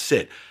 That's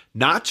it.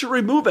 Not to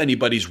remove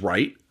anybody's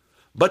right,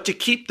 but to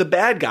keep the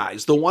bad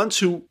guys, the ones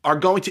who are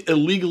going to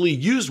illegally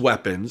use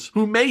weapons,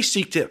 who may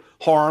seek to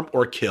harm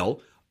or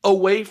kill,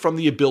 away from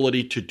the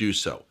ability to do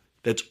so.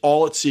 That's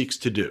all it seeks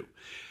to do.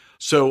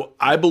 So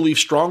I believe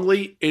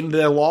strongly in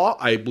the law.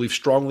 I believe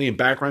strongly in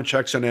background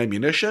checks on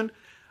ammunition.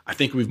 I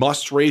think we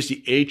must raise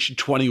the age to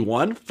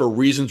 21 for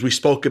reasons we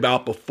spoke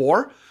about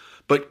before.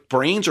 But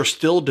brains are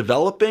still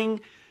developing.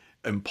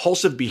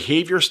 Impulsive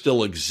behavior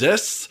still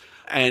exists.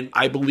 And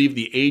I believe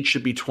the age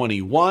should be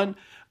 21.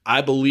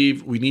 I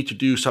believe we need to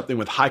do something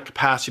with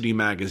high-capacity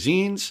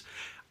magazines.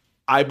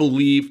 I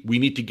believe we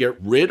need to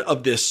get rid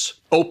of this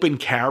open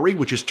carry,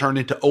 which has turned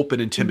into open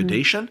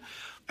intimidation.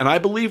 And I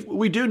believe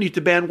we do need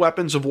to ban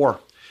weapons of war.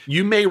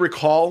 You may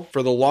recall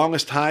for the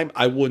longest time,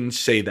 I wouldn't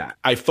say that.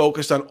 I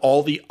focused on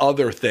all the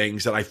other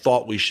things that I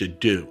thought we should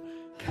do.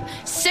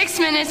 6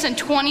 minutes and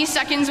 20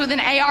 seconds with an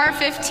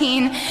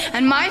AR-15,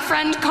 and my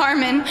friend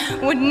Carmen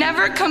would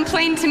never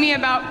complain to me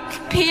about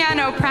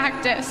piano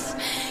practice.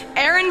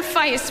 Aaron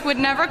Feist would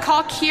never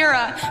call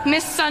Kira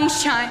Miss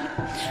Sunshine.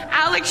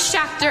 Alex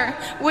Schachter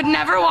would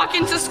never walk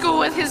into school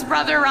with his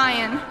brother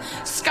Ryan.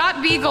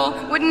 Scott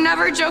Beagle would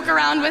never joke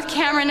around with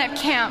Cameron at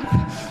camp.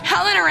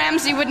 Helen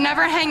Ramsey would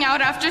never hang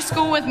out after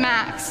school with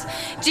Max.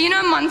 Gina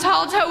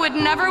Montalto would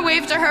never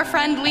wave to her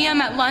friend Liam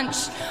at lunch.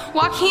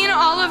 Joaquin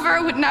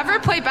Oliver would never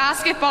play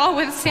basketball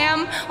with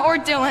Sam or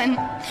Dylan.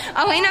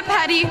 Elena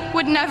Petty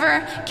would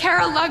never.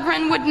 Kara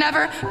Lugren would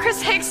never.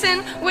 Chris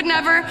Hickson would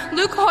never.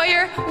 Luke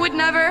Hoyer would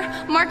never.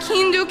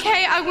 Marquine Duque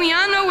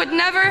Aguiano would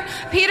never.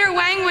 Peter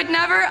Wang would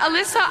never.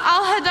 Alyssa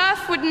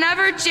Al-Hadaf would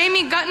never.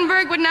 Jamie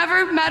Guttenberg would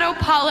never. Meadow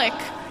Pollock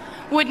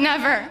would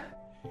never.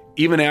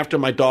 Even after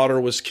my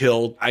daughter was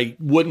killed, I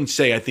wouldn't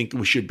say I think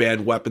we should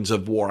ban weapons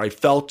of war. I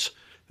felt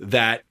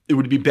that it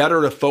would be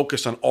better to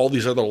focus on all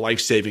these other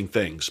life-saving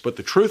things. But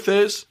the truth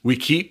is, we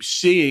keep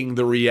seeing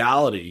the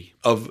reality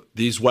of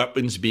these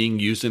weapons being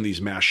used in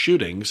these mass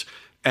shootings.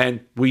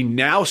 And we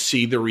now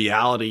see the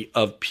reality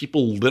of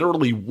people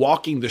literally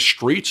walking the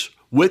streets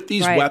with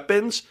these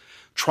weapons,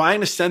 trying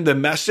to send the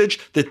message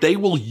that they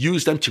will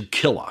use them to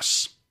kill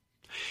us.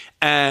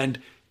 And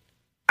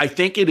I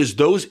think it is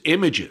those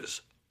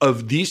images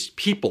of these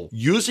people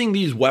using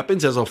these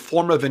weapons as a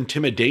form of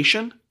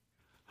intimidation,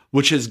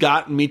 which has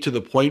gotten me to the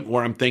point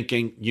where I'm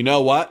thinking, you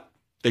know what?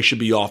 They should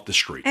be off the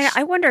streets. And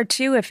I wonder,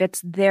 too, if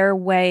it's their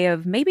way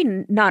of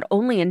maybe not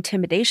only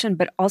intimidation,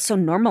 but also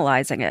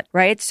normalizing it,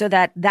 right? So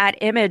that that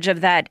image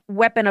of that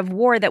weapon of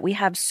war that we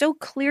have so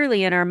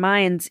clearly in our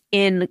minds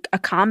in a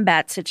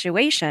combat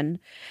situation,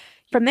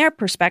 from their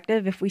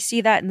perspective, if we see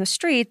that in the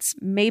streets,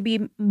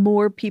 maybe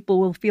more people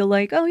will feel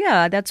like, oh,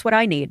 yeah, that's what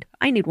I need.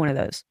 I need one of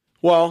those.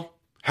 Well,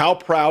 how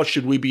proud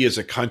should we be as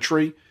a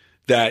country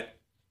that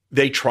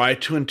they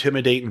tried to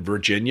intimidate in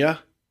Virginia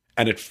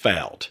and it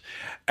failed?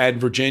 And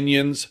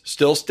Virginians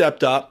still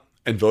stepped up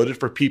and voted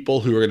for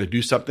people who are going to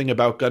do something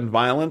about gun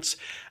violence.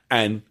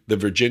 And the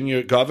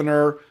Virginia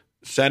governor,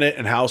 Senate,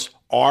 and House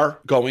are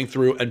going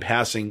through and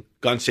passing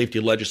gun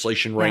safety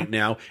legislation right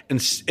now, in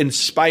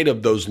spite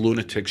of those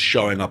lunatics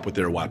showing up with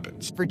their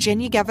weapons.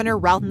 Virginia Governor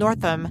Ralph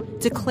Northam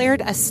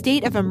declared a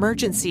state of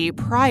emergency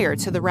prior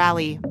to the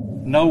rally.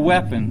 No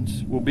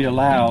weapons will be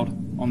allowed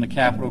on the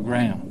Capitol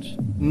grounds.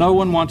 No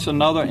one wants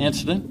another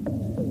incident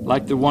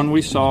like the one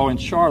we saw in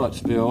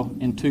Charlottesville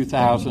in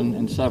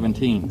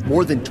 2017.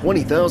 More than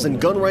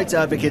 20,000 gun rights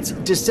advocates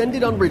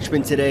descended on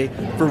Richmond today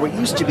for what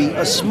used to be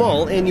a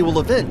small annual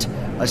event.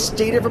 A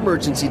state of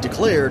emergency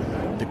declared,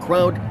 the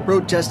crowd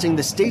protesting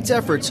the state's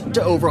efforts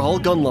to overhaul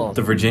gun law.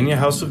 The Virginia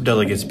House of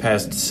Delegates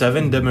passed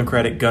 7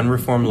 Democratic gun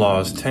reform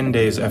laws 10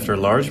 days after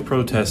large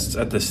protests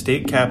at the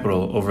state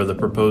capitol over the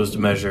proposed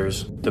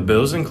measures. The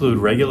bills include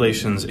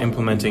regulations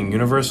implementing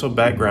universal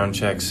background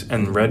checks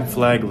and red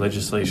flag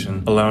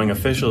legislation, allowing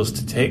officials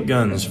to take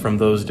guns from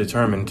those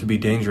determined to be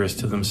dangerous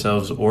to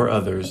themselves or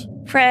others.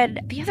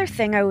 Fred, the other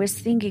thing I was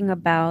thinking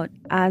about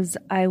as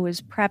I was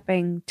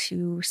prepping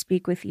to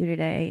speak with you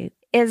today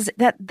is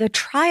that the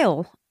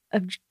trial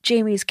of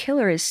Jamie's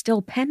killer is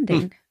still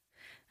pending.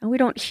 And we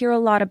don't hear a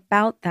lot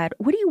about that.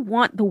 What do you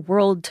want the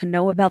world to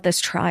know about this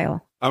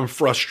trial? I'm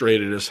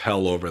frustrated as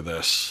hell over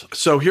this.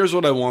 So here's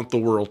what I want the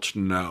world to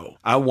know.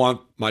 I want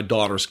my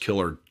daughter's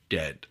killer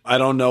dead. I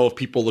don't know if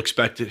people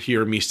expect to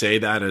hear me say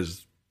that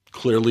as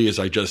clearly as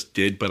I just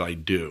did, but I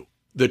do.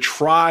 The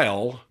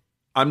trial,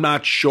 I'm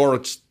not sure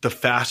it's the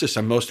fastest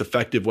and most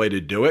effective way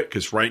to do it,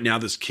 because right now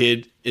this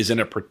kid is in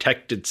a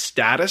protected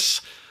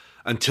status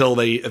until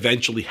they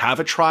eventually have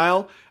a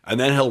trial. And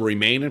then he'll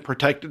remain in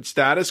protected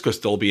status because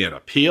there'll be an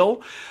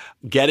appeal.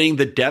 Getting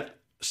the death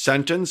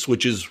sentence,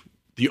 which is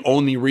the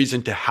only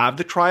reason to have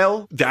the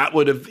trial, that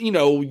would have,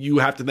 you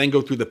have to then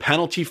go through the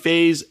penalty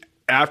phase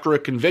after a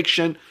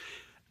conviction,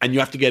 and you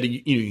have to get a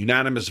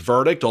unanimous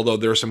verdict, although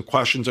there are some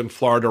questions in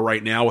Florida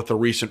right now with the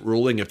recent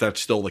ruling if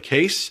that's still the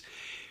case.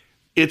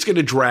 It's going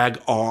to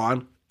drag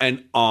on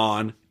and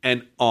on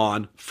and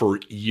on for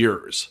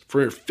years.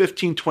 For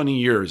 15, 20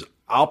 years,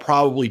 I'll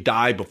probably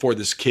die before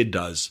this kid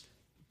does,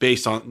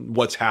 based on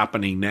what's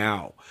happening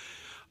now.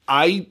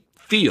 I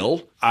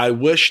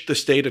wish the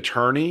state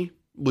attorney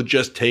would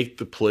just take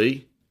the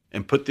plea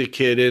and put the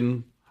kid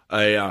in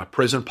a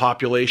prison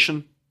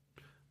population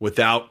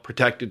without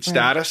protected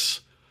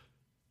status,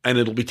 and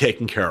it'll be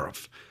taken care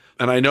of.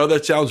 And I know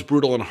that sounds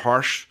brutal and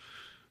harsh.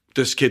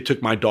 This kid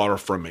took my daughter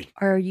from me.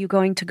 Are you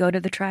going to go to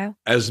the trial?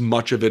 As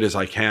much of it as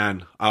I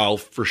can. I'll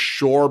for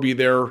sure be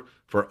there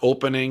for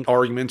opening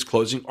arguments,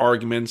 closing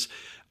arguments,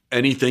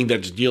 anything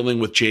that's dealing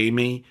with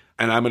Jamie.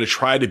 and I'm going to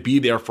try to be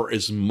there for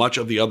as much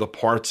of the other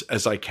parts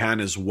as I can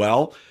as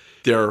well.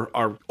 There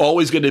are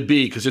always going to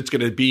be, because it's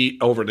going to be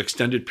over an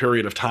extended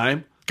period of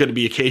time, going to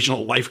be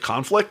occasional life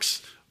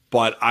conflicts,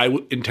 but I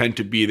intend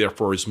to be there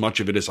for as much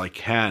of it as I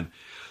can.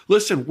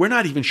 Listen, we're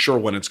not even sure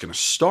when it's going to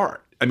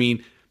start. I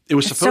mean, it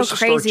was supposed to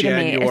start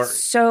January.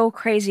 It's so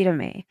crazy to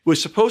me. It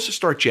was supposed to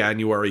start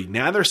January.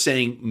 Now they're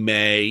saying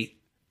May.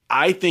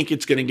 I think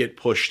it's going to get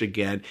pushed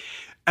again.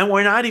 And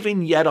we're not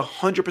even yet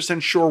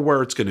 100% sure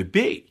where it's going to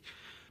be,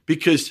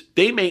 because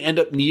they may end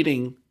up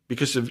needing,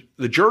 because of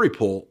the jury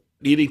pool,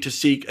 needing to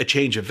seek a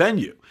change of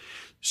venue.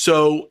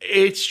 So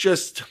it's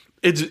just,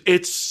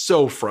 it's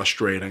so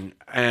frustrating.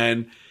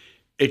 And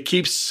it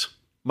keeps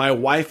my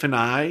wife and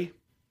I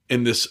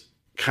in this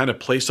kind of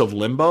place of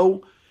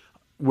limbo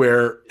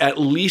where, at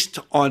least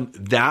on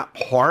that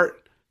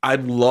part,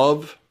 I'd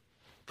love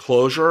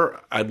closure.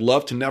 I'd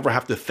love to never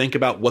have to think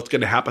about what's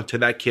going to happen to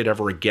that kid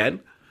ever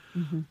again.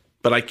 Mm-hmm.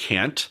 But I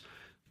can't.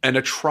 And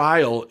a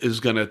trial is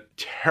going to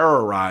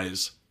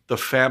terrorize the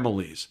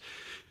families.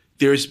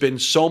 There's been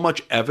so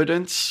much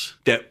evidence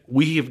that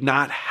we have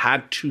not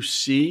had to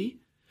see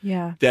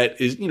that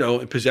is,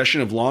 in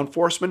possession of law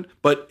enforcement,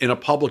 but in a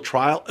public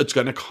trial, it's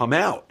going to come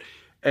out.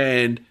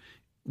 And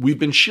we've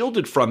been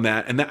shielded from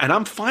that. And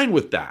I'm fine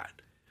with that.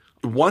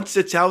 Once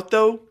it's out,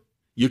 though,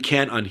 you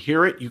can't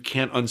unhear it. You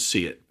can't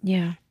unsee it.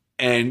 Yeah.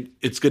 And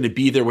it's going to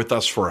be there with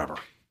us forever.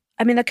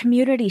 I mean, the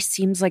community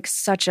seems like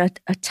such a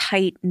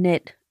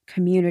tight-knit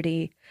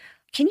community.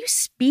 Can you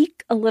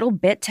speak a little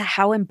bit to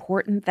how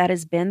important that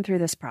has been through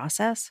this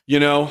process?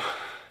 The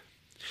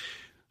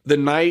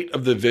night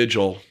of the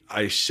vigil,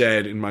 I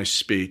said in my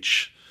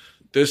speech,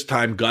 this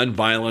time gun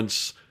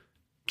violence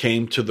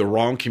came to the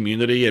wrong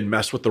community and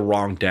messed with the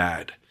wrong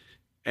dad.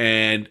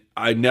 And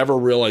I never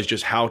realized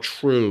just how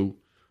true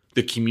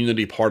the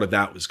community part of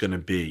that was going to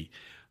be.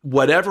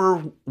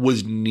 Whatever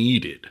was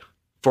needed,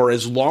 for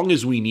as long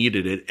as we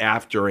needed it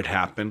after it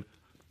happened,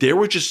 there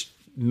were just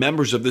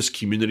members of this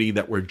community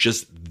that were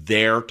just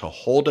there to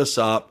hold us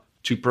up,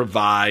 to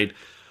provide,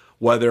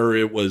 whether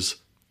it was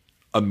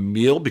a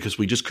meal because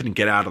we just couldn't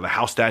get out of the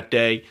house that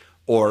day,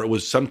 or it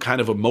was some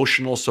kind of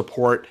emotional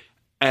support.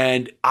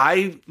 And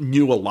I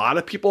knew a lot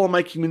of people in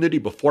my community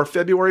before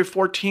February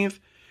 14th,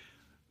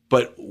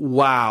 but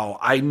wow,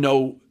 I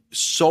know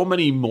so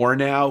many more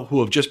now who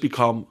have just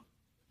become,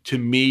 to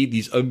me,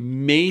 these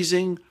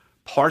amazing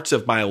parts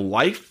of my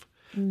life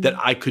that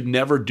I could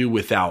never do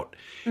without.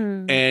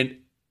 And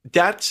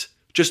that's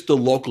just the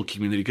local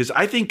community. Because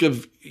I think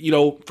of,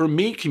 for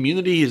me,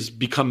 community has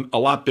become a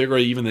lot bigger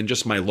even than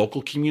just my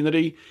local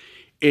community.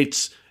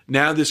 It's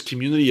now this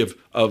community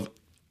of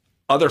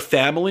other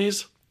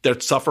families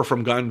that suffer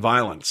from gun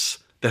violence,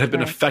 that have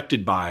been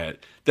affected by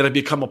it, that have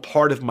become a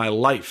part of my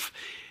life.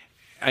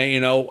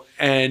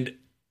 And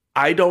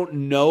I don't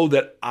know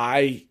that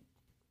I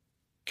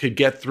could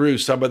get through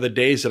some of the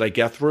days that I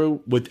get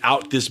through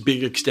without this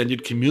big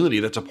extended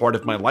community that's a part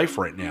of my life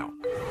right now.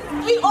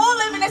 We all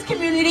live in this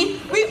community,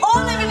 we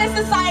all live in this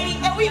society,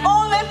 and we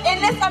all live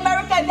in this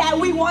America that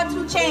we want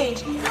to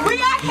change.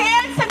 We are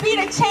here to be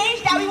the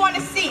change that we want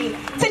to see.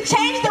 To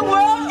change the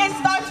world, it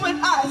starts with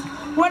us.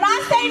 When I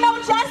say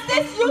no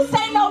justice, you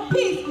say no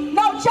peace.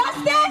 No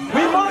justice?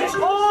 We march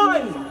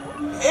on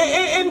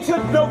into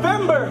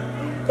November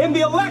in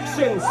the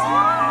elections.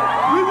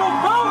 We will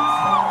vote.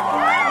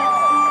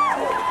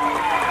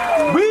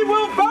 We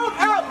will vote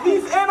out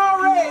these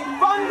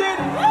NRA-funded,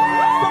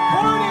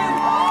 supported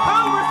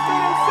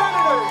congressmen and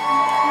senators.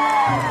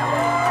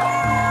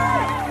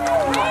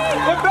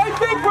 If they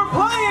think we're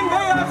playing,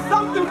 they have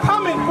something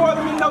coming for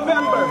them in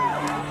November.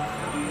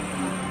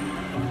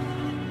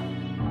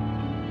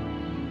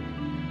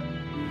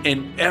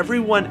 And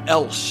everyone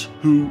else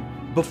who,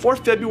 before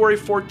February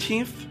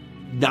 14th,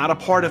 not a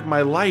part of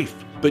my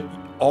life, but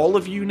all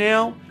of you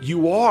now,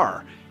 you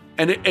are.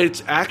 And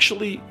it's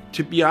actually,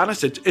 to be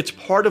honest, it's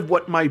part of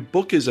what my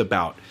book is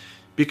about.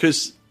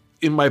 Because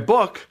in my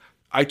book,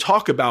 I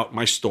talk about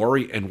my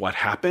story and what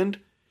happened,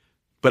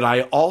 but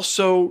I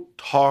also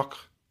talk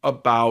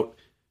about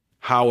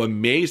how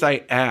amazed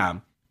I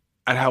am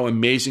at how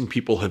amazing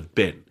people have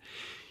been.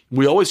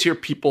 We always hear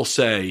people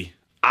say,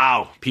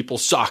 people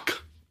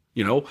suck,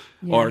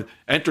 or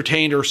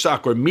entertainers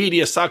suck, or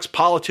media sucks,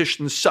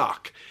 politicians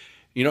suck.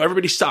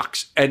 Everybody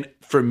sucks. And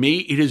for me,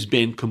 it has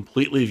been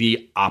completely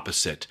the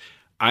opposite.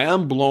 I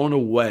am blown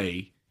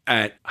away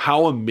at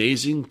how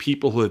amazing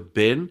people have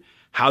been,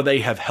 how they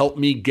have helped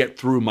me get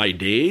through my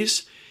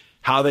days,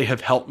 how they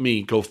have helped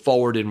me go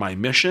forward in my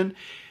mission.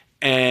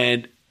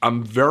 And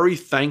I'm very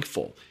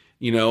thankful,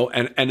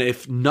 and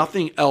if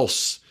nothing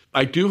else,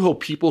 I do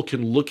hope people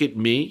can look at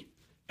me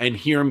and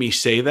hear me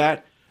say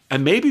that,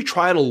 and maybe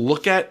try to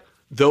look at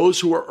those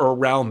who are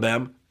around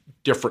them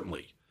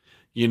differently.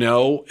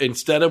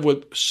 Instead of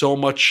with so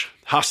much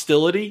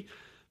hostility,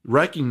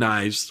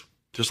 recognize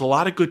there's a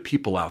lot of good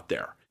people out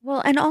there.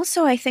 Well, and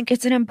also I think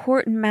it's an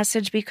important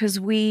message because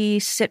we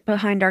sit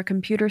behind our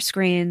computer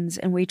screens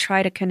and we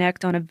try to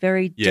connect on a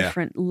very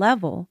different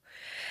level.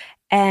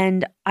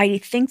 And I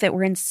think that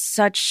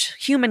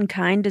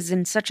humankind is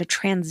in such a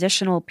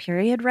transitional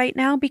period right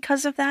now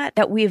because of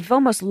that we've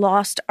almost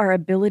lost our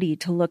ability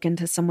to look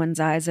into someone's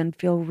eyes and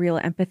feel real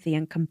empathy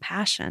and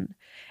compassion.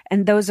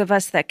 And those of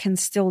us that can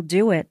still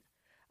do it,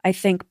 I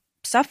think,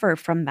 suffer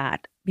from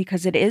that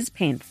because it is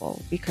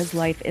painful, because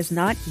life is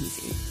not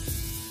easy.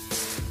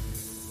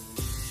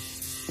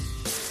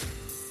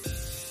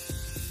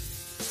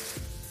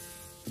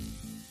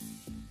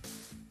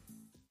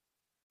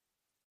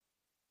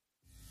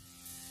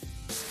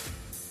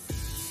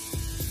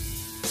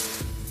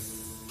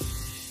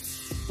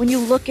 When you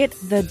look at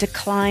the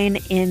decline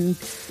in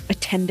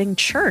attending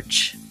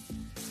church,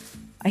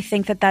 I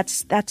think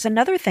that's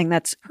another thing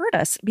that's hurt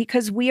us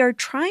because we are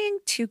trying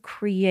to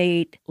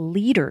create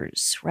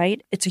leaders,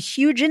 right? It's a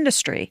huge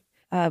industry,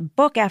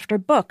 book after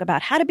book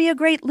about how to be a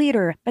great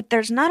leader, but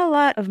there's not a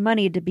lot of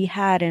money to be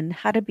had in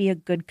how to be a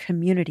good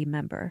community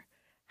member,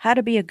 how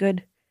to be a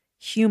good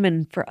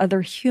human for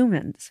other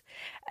humans.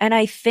 And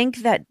I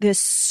think that this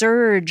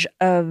surge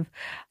of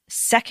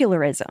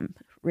secularism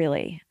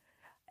really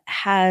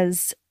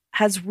has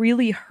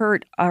really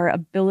hurt our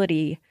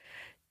ability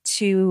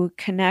to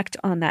connect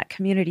on that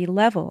community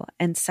level.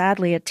 And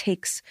sadly, it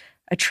takes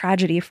a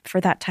tragedy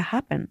for that to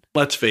happen.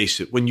 Let's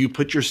face it, when you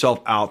put yourself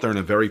out there in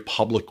a very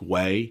public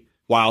way,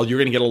 while you're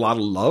going to get a lot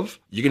of love,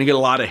 you're going to get a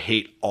lot of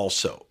hate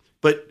also.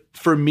 But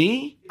for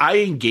me, I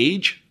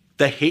engage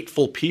the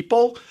hateful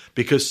people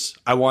because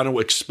I want to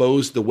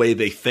expose the way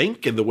they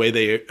think and the way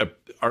they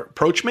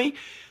approach me.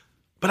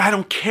 But I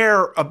don't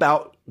care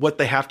about what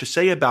they have to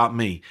say about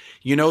me.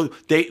 You know,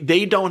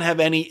 they don't have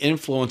any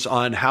influence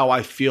on how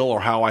I feel or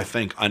how I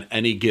think on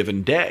any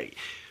given day.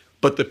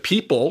 But the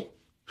people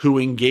who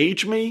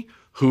engage me,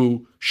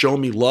 who show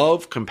me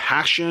love,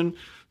 compassion,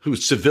 who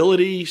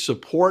civility,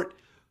 support,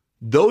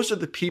 those are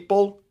the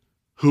people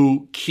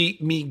who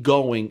keep me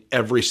going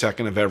every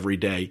second of every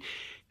day.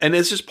 And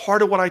this is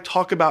part of what I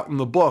talk about in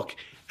the book.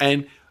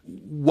 And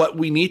what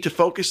we need to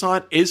focus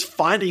on is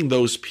finding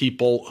those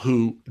people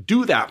who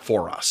do that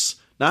for us.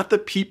 Not the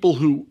people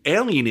who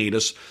alienate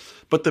us,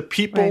 but the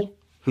people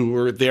who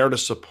are there to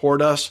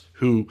support us,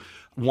 who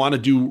want to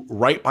do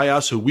right by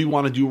us, who we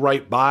want to do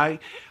right by.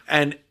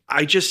 And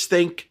I just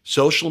think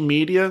social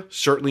media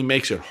certainly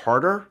makes it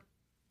harder,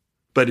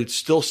 but it's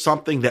still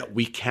something that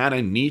we can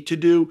and need to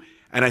do.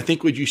 And I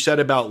think what you said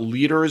about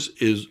leaders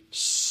is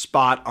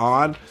spot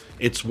on.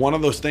 It's one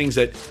of those things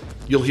that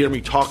you'll hear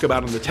me talk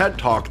about in the TED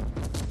Talk.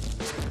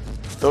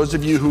 Those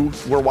of you who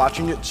were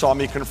watching it saw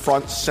me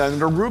confront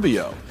Senator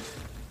Rubio.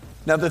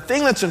 Now, the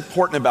thing that's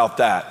important about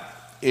that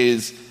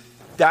is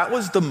that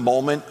was the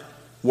moment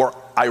where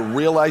I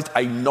realized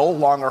I no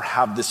longer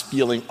have this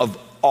feeling of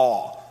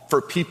awe for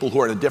people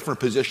who are in a different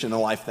position in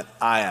life than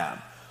I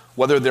am.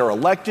 Whether they're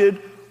elected,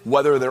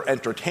 whether they're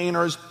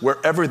entertainers,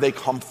 wherever they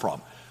come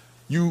from.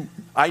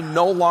 I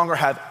no longer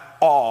have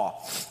awe.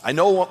 I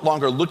no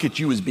longer look at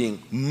you as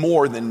being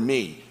more than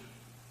me.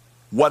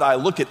 What I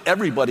look at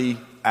everybody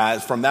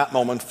as from that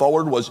moment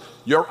forward was,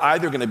 you're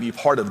either going to be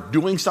part of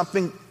doing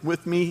something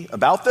with me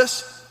about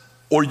this,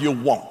 or you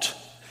won't.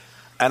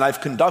 And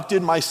I've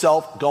conducted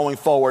myself going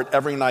forward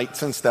every night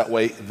since that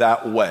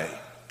way.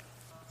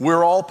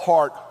 We're all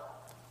part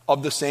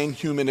of the same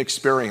human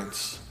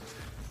experience.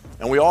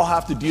 And we all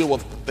have to deal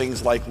with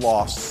things like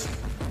loss.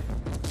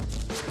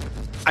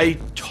 I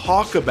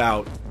talk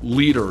about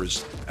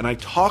leaders, and I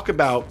talk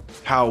about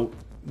how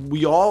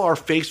we all are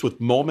faced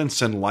with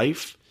moments in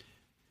life.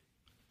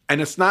 And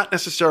it's not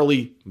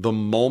necessarily the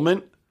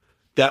moment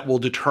that will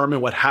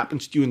determine what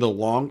happens to you in the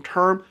long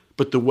term,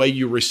 but the way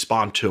you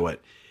respond to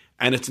it.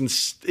 And it's in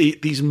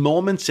these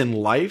moments in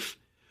life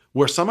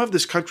where some of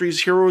this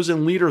country's heroes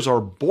and leaders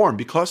are born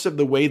because of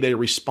the way they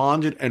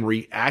responded and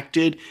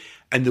reacted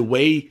and the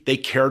way they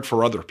cared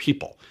for other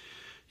people.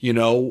 You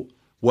know,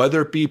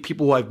 whether it be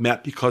people who I've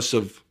met because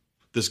of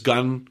this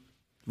gun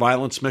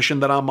violence mission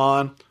that I'm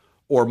on,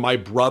 or my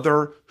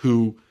brother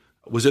who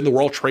was in the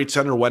World Trade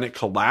Center when it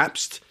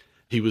collapsed.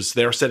 He was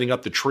there setting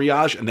up the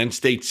triage and then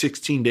stayed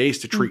 16 days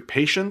to treat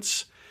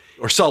patients.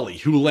 Or Sully,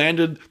 who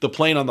landed the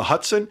plane on the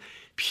Hudson.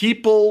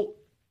 People,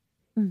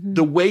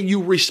 the way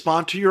you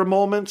respond to your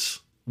moments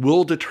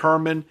will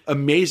determine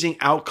amazing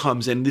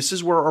outcomes. And this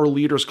is where our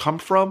leaders come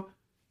from.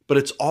 But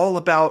it's all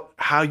about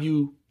how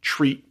you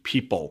treat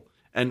people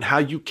and how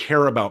you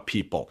care about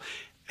people.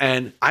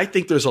 And I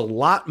think there's a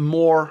lot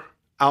more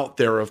out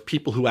there of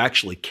people who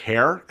actually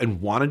care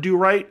and want to do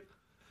right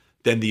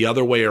than the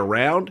other way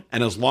around.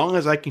 And as long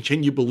as I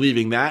continue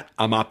believing that,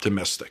 I'm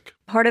optimistic.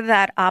 Part of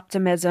that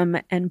optimism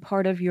and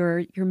part of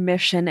your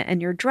mission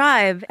and your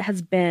drive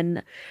has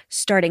been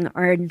starting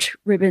Orange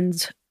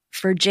Ribbons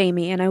for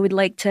Jamie. And I would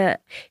like to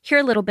hear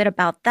a little bit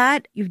about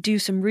that. You do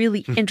some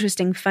really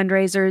interesting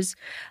fundraisers.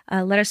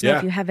 Let us know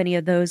if you have any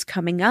of those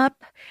coming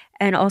up.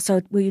 And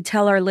also, will you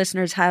tell our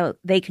listeners how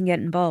they can get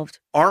involved?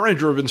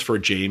 Orange Ribbons for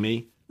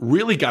Jamie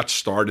really got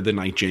started the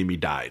night Jamie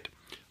died.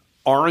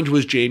 Orange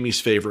was Jamie's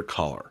favorite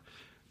color.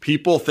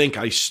 People think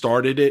I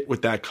started it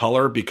with that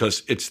color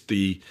because it's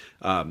the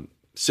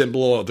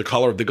symbol of the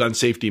color of the gun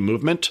safety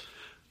movement.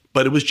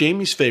 but it was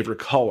Jamie's favorite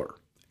color.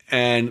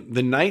 And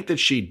the night that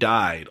she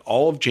died,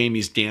 all of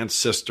Jamie's dance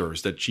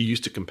sisters that she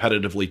used to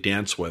competitively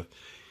dance with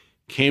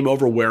came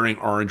over wearing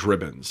orange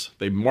ribbons.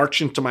 They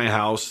marched into my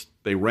house.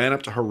 They ran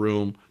up to her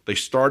room. They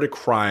started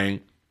crying,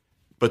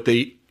 but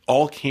they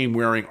all came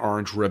wearing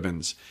orange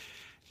ribbons.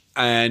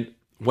 And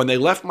when they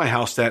left my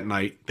house that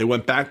night, they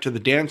went back to the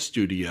dance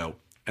studio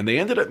and they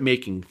ended up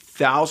making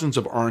thousands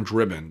of orange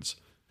ribbons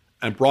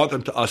and brought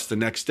them to us the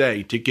next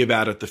day to give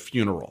out at the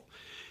funeral.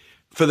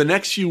 For the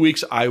next few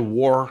weeks, I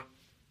wore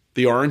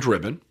the orange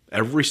ribbon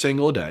every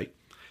single day.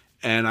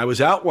 And I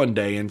was out one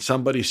day and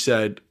somebody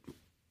said,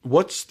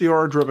 "What's the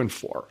orange ribbon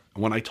for?"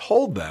 And when I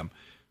told them,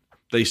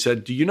 they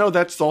said, "Do you know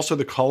that's also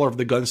the color of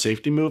the gun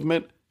safety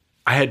movement?"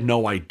 I had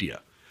no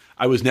idea.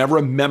 I was never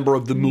a member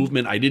of the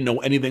movement. I didn't know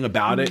anything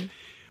about it.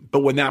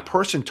 But when that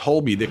person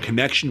told me the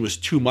connection was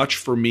too much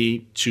for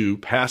me to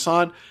pass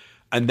on,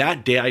 and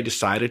that day I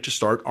decided to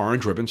start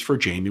Orange Ribbons for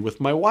Jamie with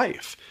my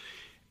wife.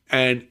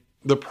 And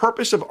the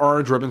purpose of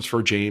Orange Ribbons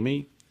for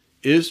Jamie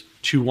is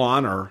to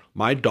honor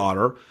my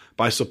daughter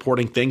by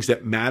supporting things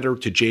that matter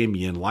to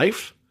Jamie in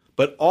life,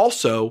 but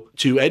also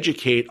to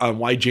educate on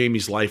why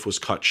Jamie's life was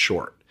cut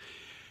short.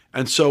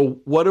 And so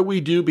what do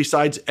we do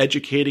besides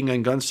educating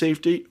on gun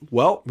safety?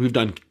 Well, we've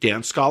done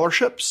dance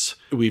scholarships.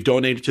 We've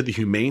donated to the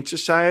Humane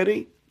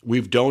Society.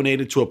 We've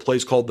donated to a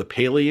place called the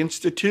Paley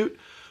Institute,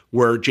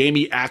 where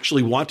Jamie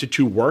actually wanted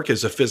to work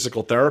as a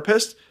physical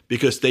therapist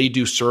because they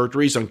do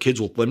surgeries on kids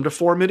with limb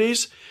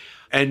deformities.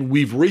 And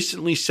we've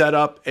recently set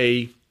up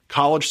a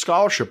college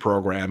scholarship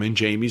program in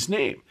Jamie's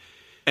name.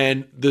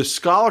 And the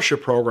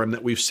scholarship program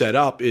that we've set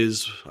up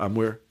is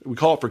where we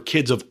call it for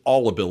kids of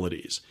all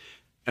abilities.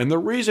 And the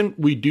reason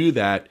we do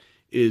that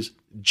is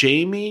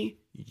Jamie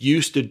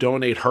used to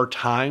donate her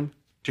time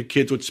to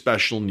kids with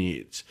special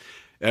needs.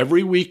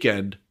 Every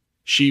weekend,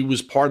 she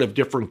was part of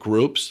different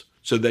groups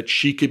so that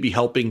she could be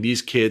helping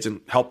these kids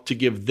and help to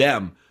give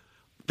them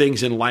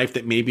things in life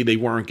that maybe they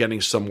weren't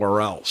getting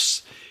somewhere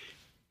else.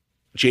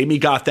 Jamie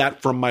got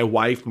that from my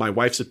wife. My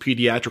wife's a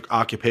pediatric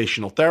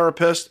occupational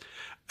therapist,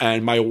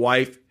 and my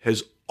wife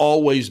has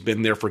always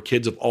been there for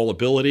kids of all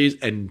abilities,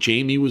 and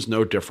Jamie was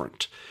no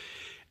different.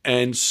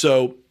 And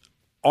so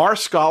our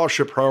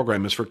scholarship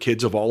program is for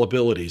kids of all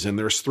abilities, and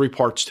there's 3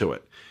 parts to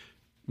it.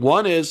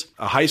 One is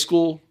a high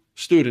school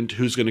student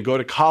who's going to go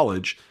to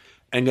college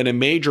and going to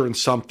major in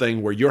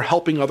something where you're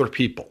helping other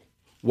people,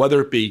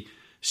 whether it be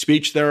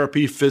speech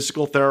therapy,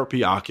 physical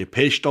therapy,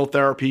 occupational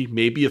therapy,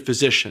 maybe a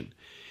physician.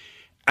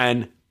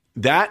 And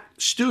that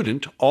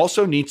student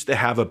also needs to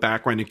have a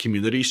background in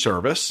community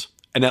service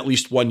and at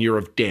least 1 year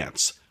of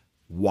dance.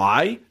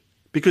 Why?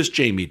 Because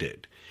Jamie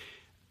did.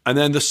 And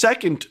then the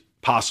second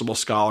possible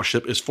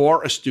scholarship is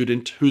for a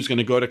student who's going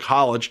to go to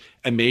college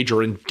and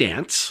major in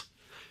dance.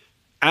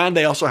 And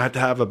they also have to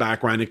have a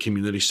background in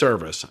community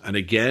service. And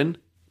again,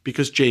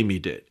 because Jamie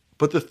did.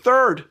 But the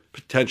third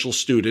potential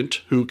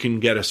student who can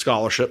get a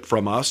scholarship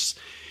from us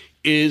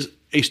is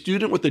a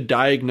student with a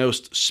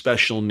diagnosed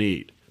special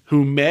need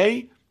who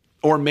may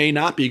or may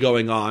not be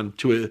going on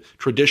to a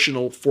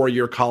traditional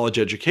 4-year college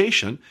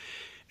education.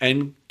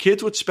 And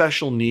kids with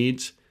special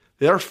needs,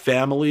 their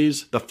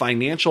families, the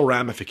financial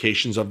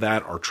ramifications of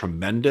that are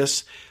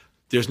tremendous.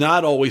 There's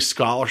not always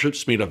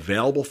scholarships made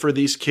available for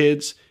these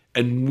kids.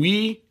 And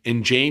we,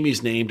 in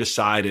Jamie's name,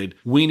 decided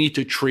we need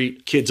to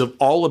treat kids of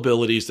all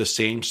abilities the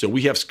same. So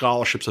we have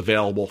scholarships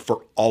available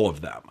for all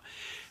of them.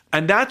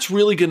 And that's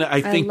really going to,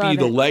 I think, be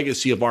the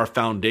legacy of our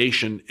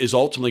foundation, is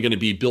ultimately going to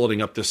be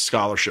building up this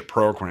scholarship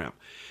program.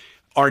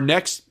 Our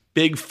next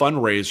big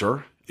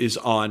fundraiser is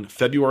on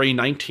February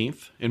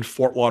 19th in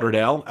Fort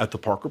Lauderdale at the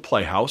Parker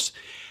Playhouse.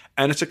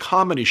 And it's a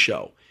comedy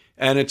show.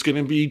 And it's going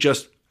to be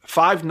just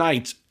 5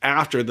 nights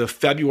after the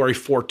February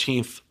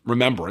 14th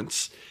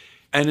remembrance.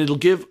 And it'll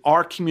give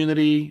our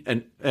community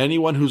and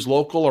anyone who's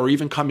local or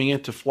even coming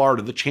into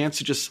Florida the chance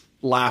to just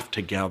laugh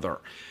together.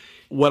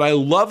 What I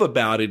love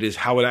about it is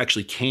how it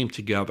actually came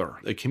together.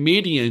 The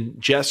comedian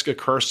Jessica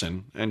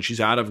Curson, and she's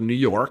out of New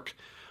York,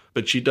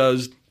 but she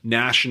does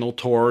national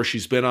tours.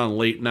 She's been on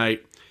late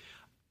night.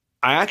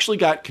 I actually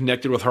got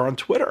connected with her on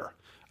Twitter.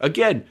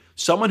 Again,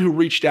 someone who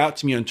reached out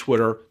to me on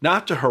Twitter,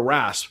 not to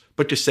harass,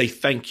 but to say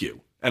thank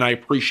you. And I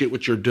appreciate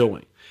what you're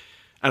doing.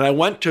 And I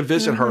went to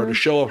visit her at a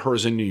show of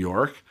hers in New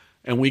York,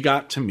 and we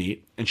got to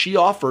meet. And she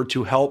offered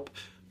to help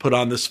put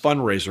on this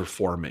fundraiser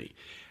for me.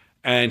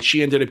 And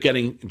she ended up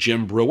getting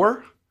Jim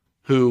Brewer,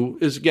 who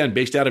is, again,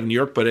 based out of New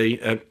York, but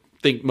I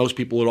think most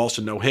people would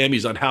also know him.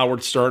 He's on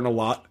Howard Stern a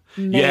lot.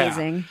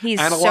 Amazing. Yeah. He's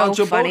and so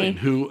Alonzo funny. Bowden,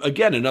 who,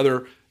 again,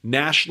 another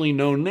nationally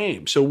known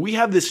name. So we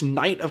have this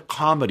night of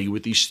comedy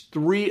with these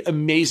 3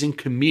 amazing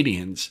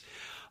comedians,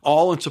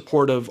 all in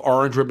support of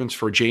Orange Ribbons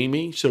for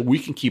Jamie, so we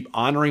can keep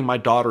honoring my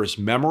daughter's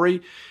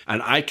memory,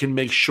 and I can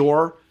make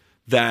sure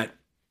that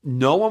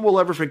no one will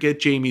ever forget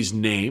Jamie's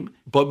name,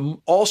 but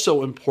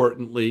also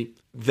importantly,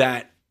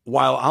 that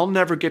while I'll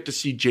never get to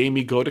see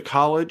Jamie go to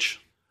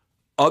college,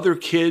 other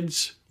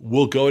kids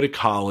will go to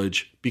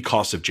college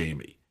because of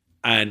Jamie.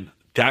 And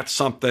That's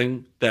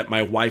something that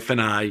my wife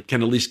and I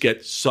can at least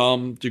get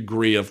some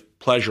degree of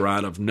pleasure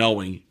out of,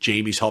 knowing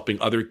Jamie's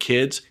helping other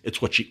kids. It's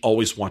what she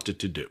always wanted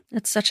to do.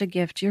 That's such a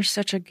gift. You're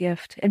such a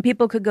gift. And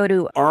people could go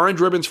to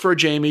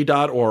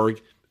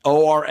orangeribbonsforjamie.org,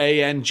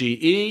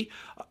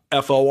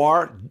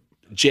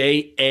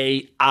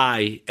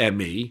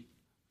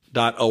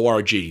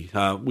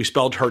 OrangeRibbonsForJaime.org. We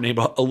spelled her name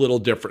a little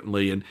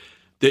differently. And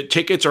the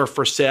tickets are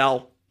for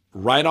sale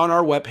right on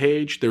our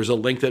webpage. There's a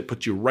link that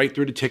puts you right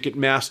through to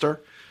Ticketmaster.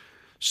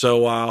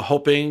 So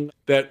hoping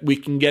that we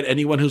can get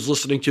anyone who's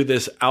listening to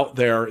this out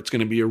there. It's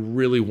going to be a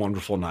really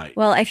wonderful night.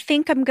 Well, I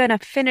think I'm going to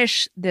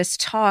finish this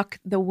talk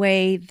the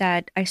way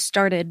that I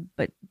started,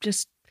 but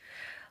just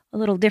a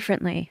little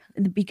differently.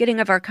 In the beginning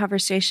of our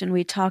conversation,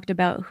 we talked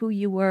about who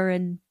you were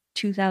in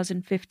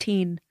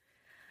 2015.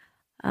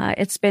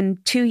 It's been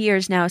 2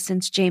 years now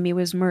since Jamie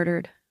was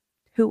murdered.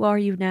 Who are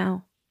you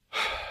now?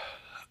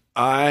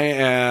 I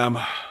am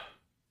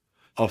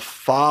a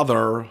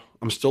father.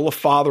 I'm still a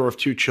father of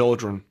 2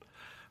 children.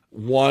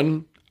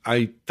 One,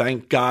 I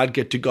thank God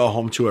get to go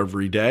home to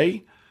every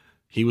day.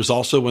 He was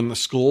also in the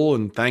school,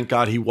 and thank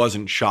God he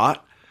wasn't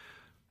shot.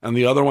 And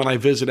the other one I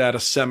visit at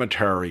a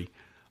cemetery.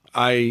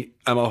 I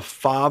am a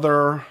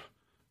father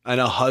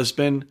and a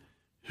husband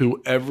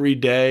who every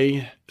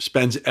day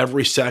spends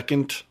every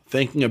second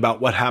thinking about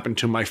what happened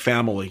to my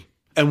family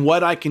and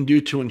what I can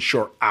do to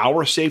ensure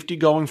our safety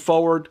going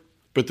forward,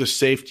 but the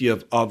safety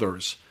of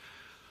others.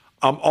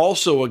 I'm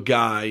also a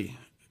guy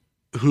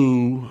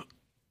who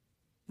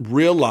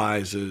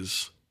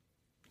realizes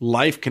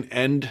life can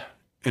end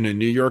in a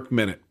New York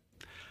minute.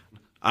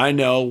 I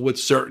know with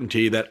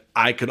certainty that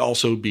I could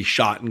also be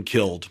shot and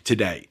killed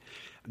today.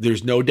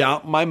 There's no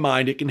doubt in my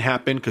mind it can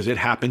happen because it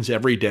happens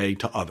every day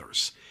to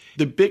others.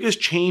 The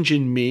biggest change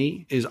in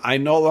me is I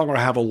no longer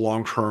have a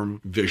long-term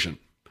vision.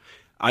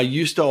 I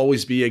used to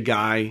always be a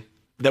guy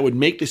that would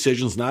make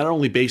decisions not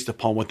only based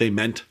upon what they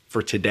meant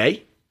for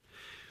today,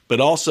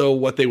 but also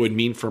what they would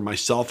mean for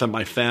myself and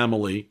my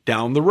family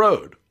down the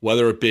road,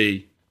 whether it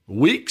be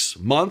weeks,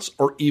 months,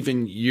 or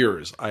even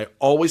years. I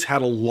always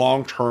had a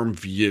long-term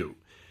view.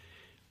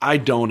 I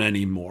don't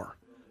anymore.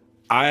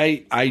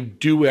 I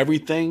do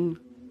everything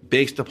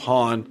based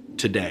upon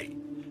today.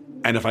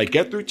 And if I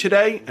get through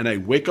today and I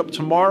wake up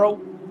tomorrow,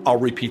 I'll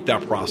repeat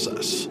that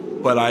process.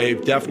 But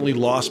I've definitely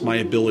lost my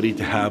ability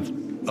to have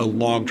a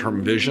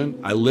long-term vision.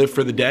 I live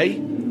for the day,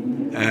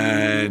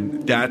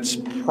 and that's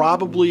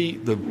probably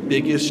the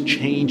biggest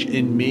change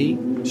in me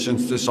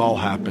since this all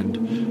happened.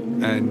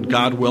 And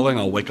God willing,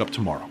 I'll wake up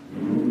tomorrow.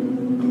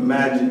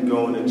 Imagine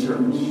going to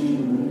church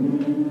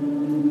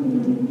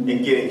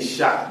and getting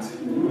shot.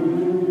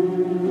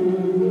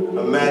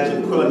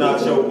 Imagine pulling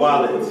out your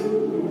wallet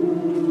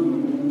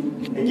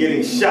and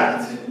getting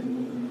shot.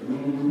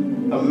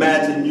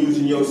 Imagine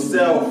using your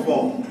cell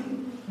phone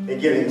and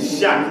getting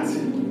shot.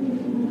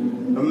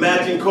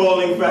 Imagine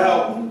calling for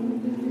help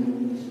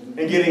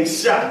and getting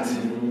shot.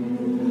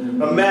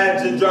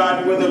 Imagine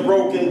driving with a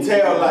broken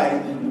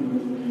taillight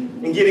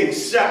and getting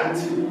shot.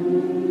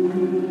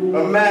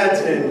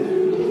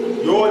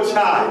 Imagine your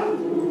child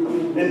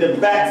in the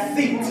back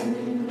seat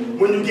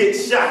when you get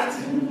shot.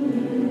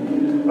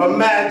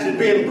 Imagine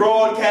being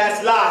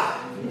broadcast live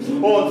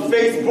on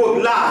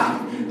Facebook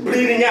Live,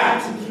 bleeding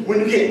out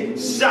when you get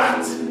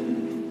shot.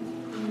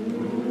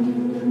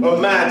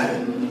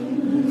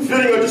 Imagine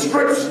filling a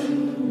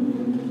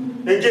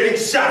description and getting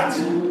shot.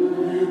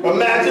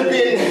 Imagine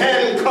being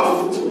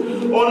handcuffed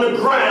on the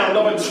ground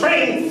of a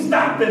train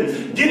stop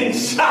and getting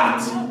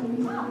shot.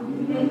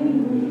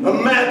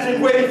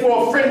 Imagine waiting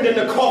for a friend in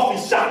the coffee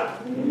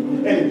shop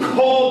and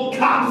called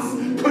cops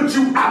put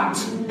you out.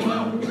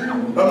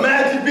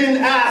 Imagine being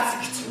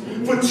asked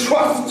for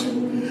trust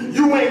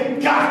you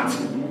ain't got.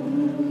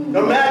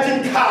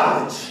 Imagine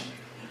college,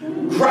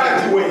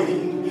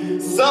 graduating,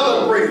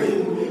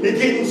 celebrating, and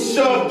getting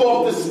shoved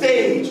off the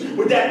stage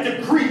with that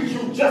degree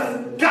you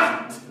just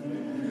got.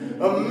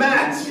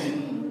 Imagine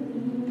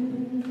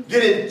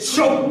getting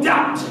choked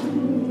out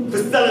for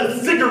selling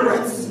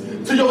cigarettes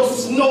to your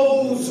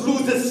nose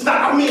losing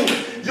snot. I mean,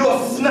 your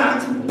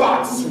snot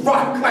box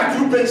rock like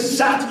you've been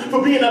shot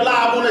for being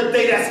alive on a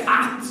day that's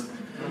hot.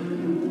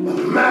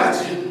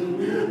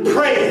 Imagine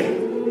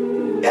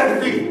praying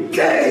every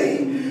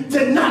day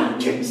to not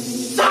get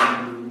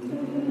shot.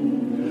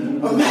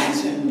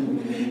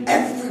 Imagine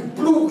every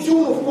blue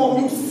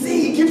uniform you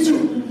see gives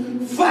you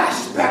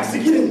flashbacks to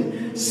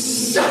getting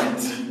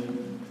shot.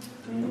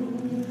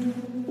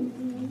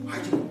 Are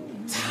you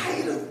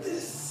tired of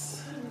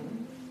this?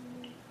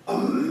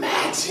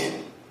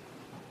 Imagine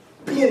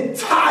being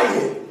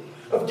tired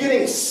of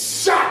getting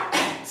shot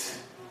at.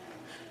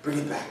 Bring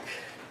it back.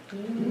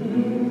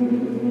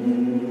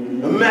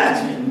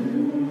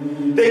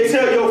 Imagine they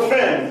tell your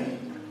family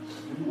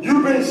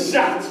you've been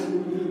shot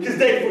because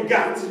they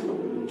forgot.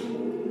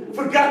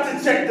 Forgot to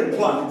check the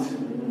plot.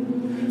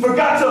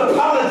 Forgot to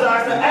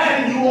apologize for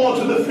adding you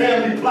onto the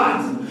family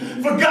plot.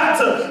 Forgot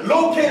to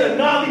locate a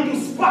non-lethal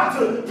spot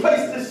to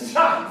place the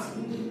shot.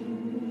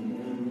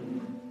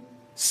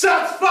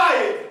 Shots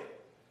fired.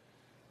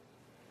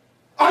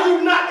 Are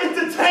you not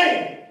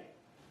entertained?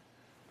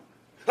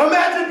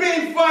 Imagine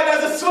being fought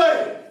as a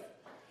slave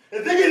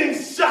and then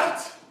getting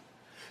shot.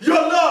 Your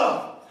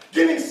love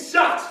getting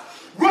shot.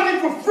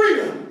 Running for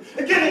freedom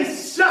and getting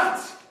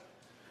shot.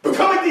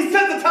 Becoming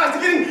desensitized to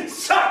getting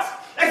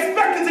shot.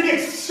 Expected to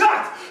get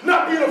shot.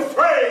 Not being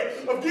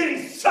afraid of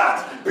getting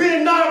shot.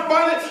 Being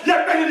non-violent,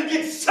 yet ready to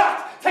get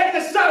shot.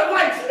 Taking a shot at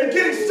life and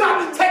getting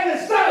shot. Taking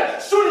a shot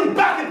at shooting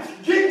back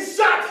and getting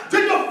shot.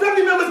 Then your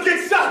family members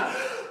get shot.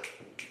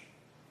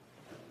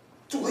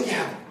 Do we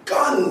have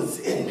guns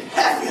in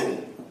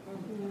heaven?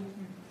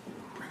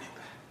 Bring it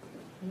back.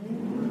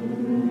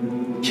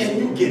 Can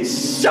you get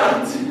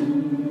shot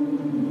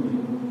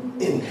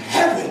in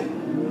heaven?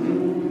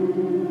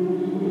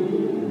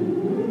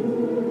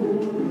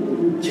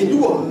 Can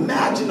you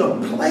imagine a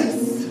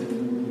place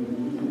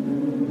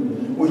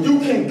where you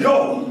can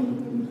go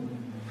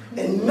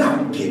and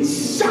not get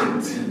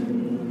shot?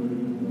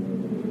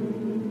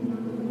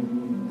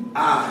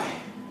 I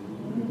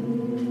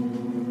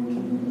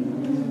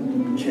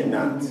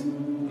cannot.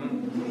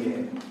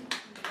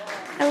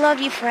 I love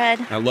you, Fred.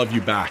 I love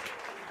you back.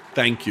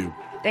 Thank you.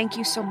 Thank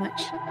you so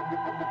much.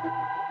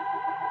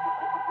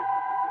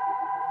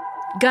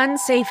 Gun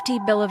Safety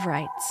Bill of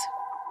Rights.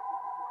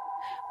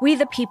 We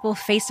the people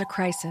face a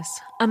crisis,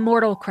 a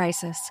mortal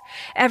crisis.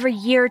 Every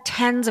year,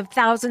 tens of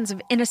thousands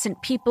of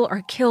innocent people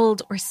are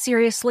killed or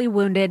seriously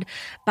wounded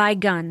by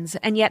guns.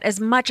 And yet, as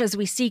much as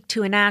we seek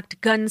to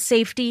enact gun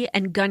safety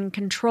and gun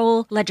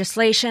control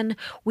legislation,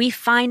 we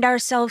find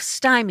ourselves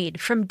stymied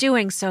from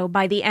doing so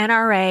by the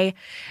NRA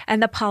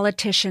and the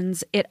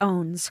politicians it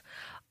owns.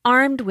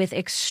 Armed with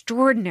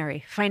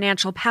extraordinary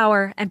financial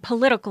power and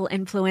political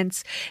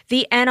influence,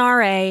 the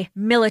NRA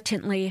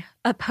militantly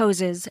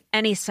opposes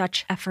any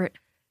such effort.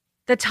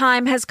 The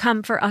time has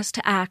come for us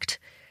to act,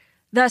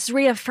 thus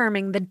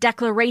reaffirming the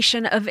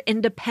Declaration of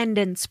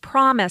Independence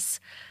promise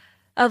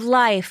of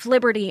life,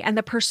 liberty, and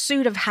the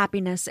pursuit of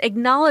happiness,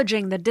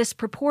 acknowledging the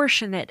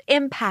disproportionate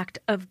impact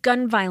of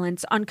gun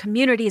violence on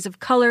communities of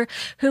color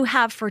who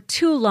have for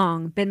too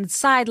long been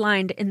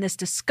sidelined in this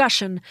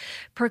discussion,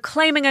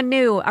 proclaiming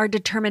anew our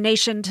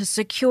determination to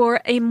secure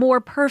a more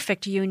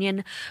perfect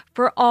union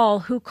for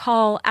all who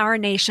call our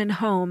nation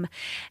home,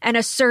 and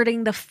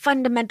asserting the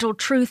fundamental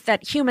truth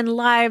that human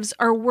lives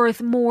are worth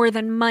more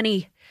than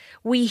money.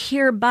 We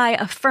hereby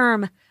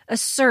affirm,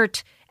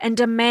 assert, and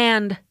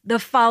demand the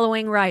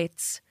following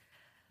rights.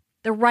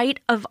 The right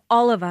of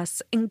all of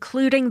us,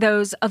 including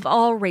those of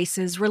all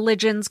races,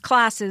 religions,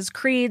 classes,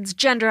 creeds,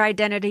 gender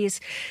identities,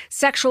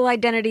 sexual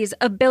identities,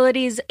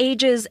 abilities,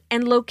 ages,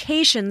 and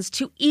locations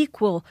to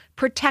equal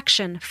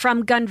protection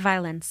from gun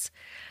violence.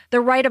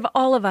 The right of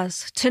all of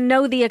us to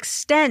know the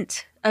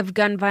extent of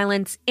gun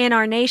violence in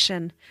our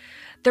nation.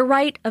 The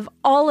right of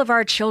all of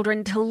our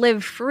children to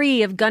live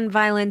free of gun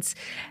violence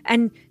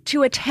and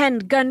to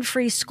attend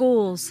gun-free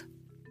schools.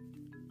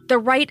 The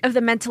right of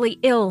the mentally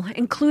ill,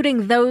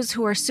 including those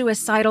who are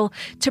suicidal,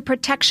 to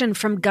protection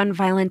from gun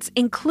violence,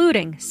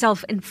 including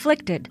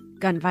self-inflicted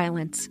gun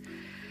violence.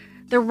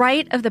 The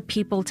right of the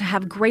people to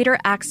have greater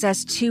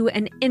access to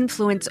and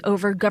influence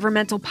over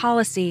governmental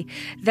policy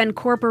than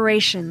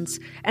corporations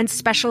and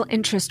special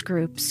interest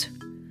groups.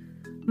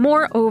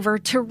 Moreover,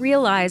 to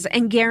realize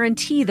and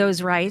guarantee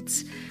those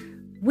rights,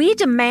 we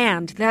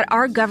demand that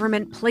our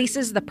government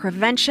places the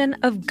prevention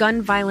of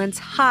gun violence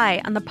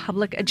high on the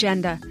public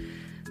agenda.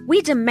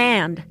 We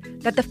demand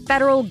that the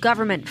federal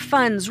government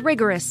funds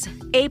rigorous,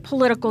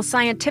 apolitical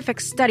scientific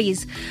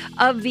studies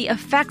of the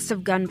effects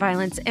of gun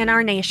violence in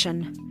our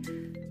nation.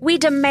 We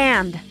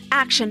demand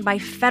action by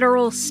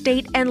federal,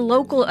 state, and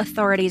local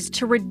authorities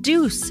to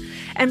reduce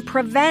and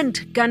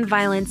prevent gun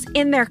violence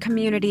in their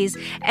communities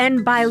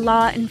and by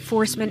law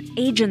enforcement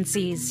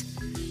agencies.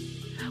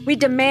 We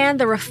demand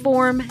the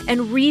reform and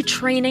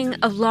retraining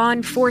of law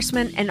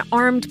enforcement and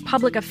armed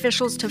public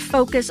officials to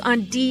focus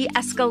on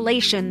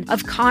de-escalation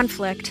of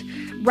conflict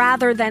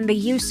rather than the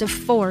use of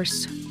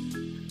force.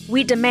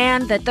 We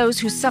demand that those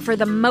who suffer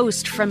the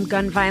most from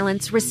gun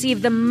violence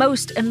receive the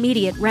most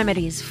immediate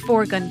remedies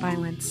for gun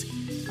violence.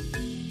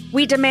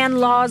 We demand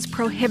laws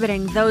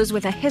prohibiting those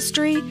with a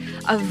history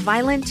of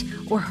violent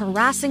or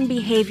harassing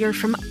behavior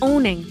from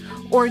owning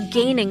or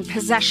gaining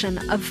possession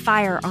of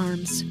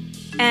firearms.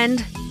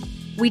 And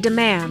we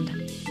demand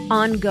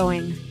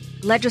ongoing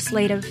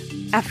legislative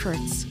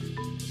efforts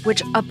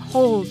which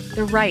uphold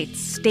the rights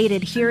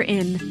stated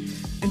herein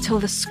until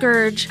the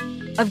scourge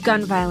of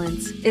gun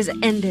violence is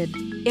ended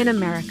in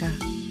America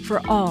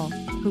for all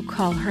who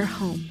call her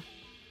home.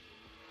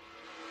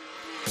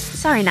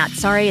 Sorry Not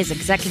Sorry is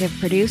executive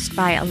produced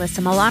by Alyssa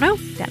Milano.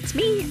 That's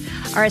me.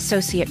 Our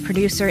associate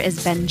producer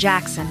is Ben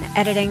Jackson.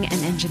 Editing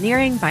and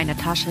engineering by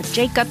Natasha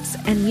Jacobs.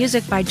 And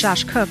music by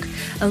Josh Cook,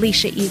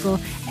 Alicia Eagle,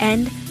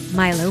 and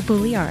Milo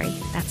Bugliari.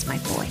 That's my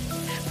boy.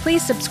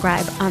 Please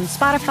subscribe on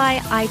Spotify,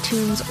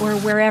 iTunes, or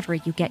wherever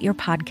you get your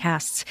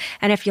podcasts.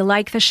 And if you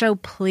like the show,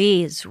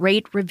 please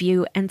rate,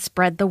 review, and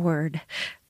spread the word.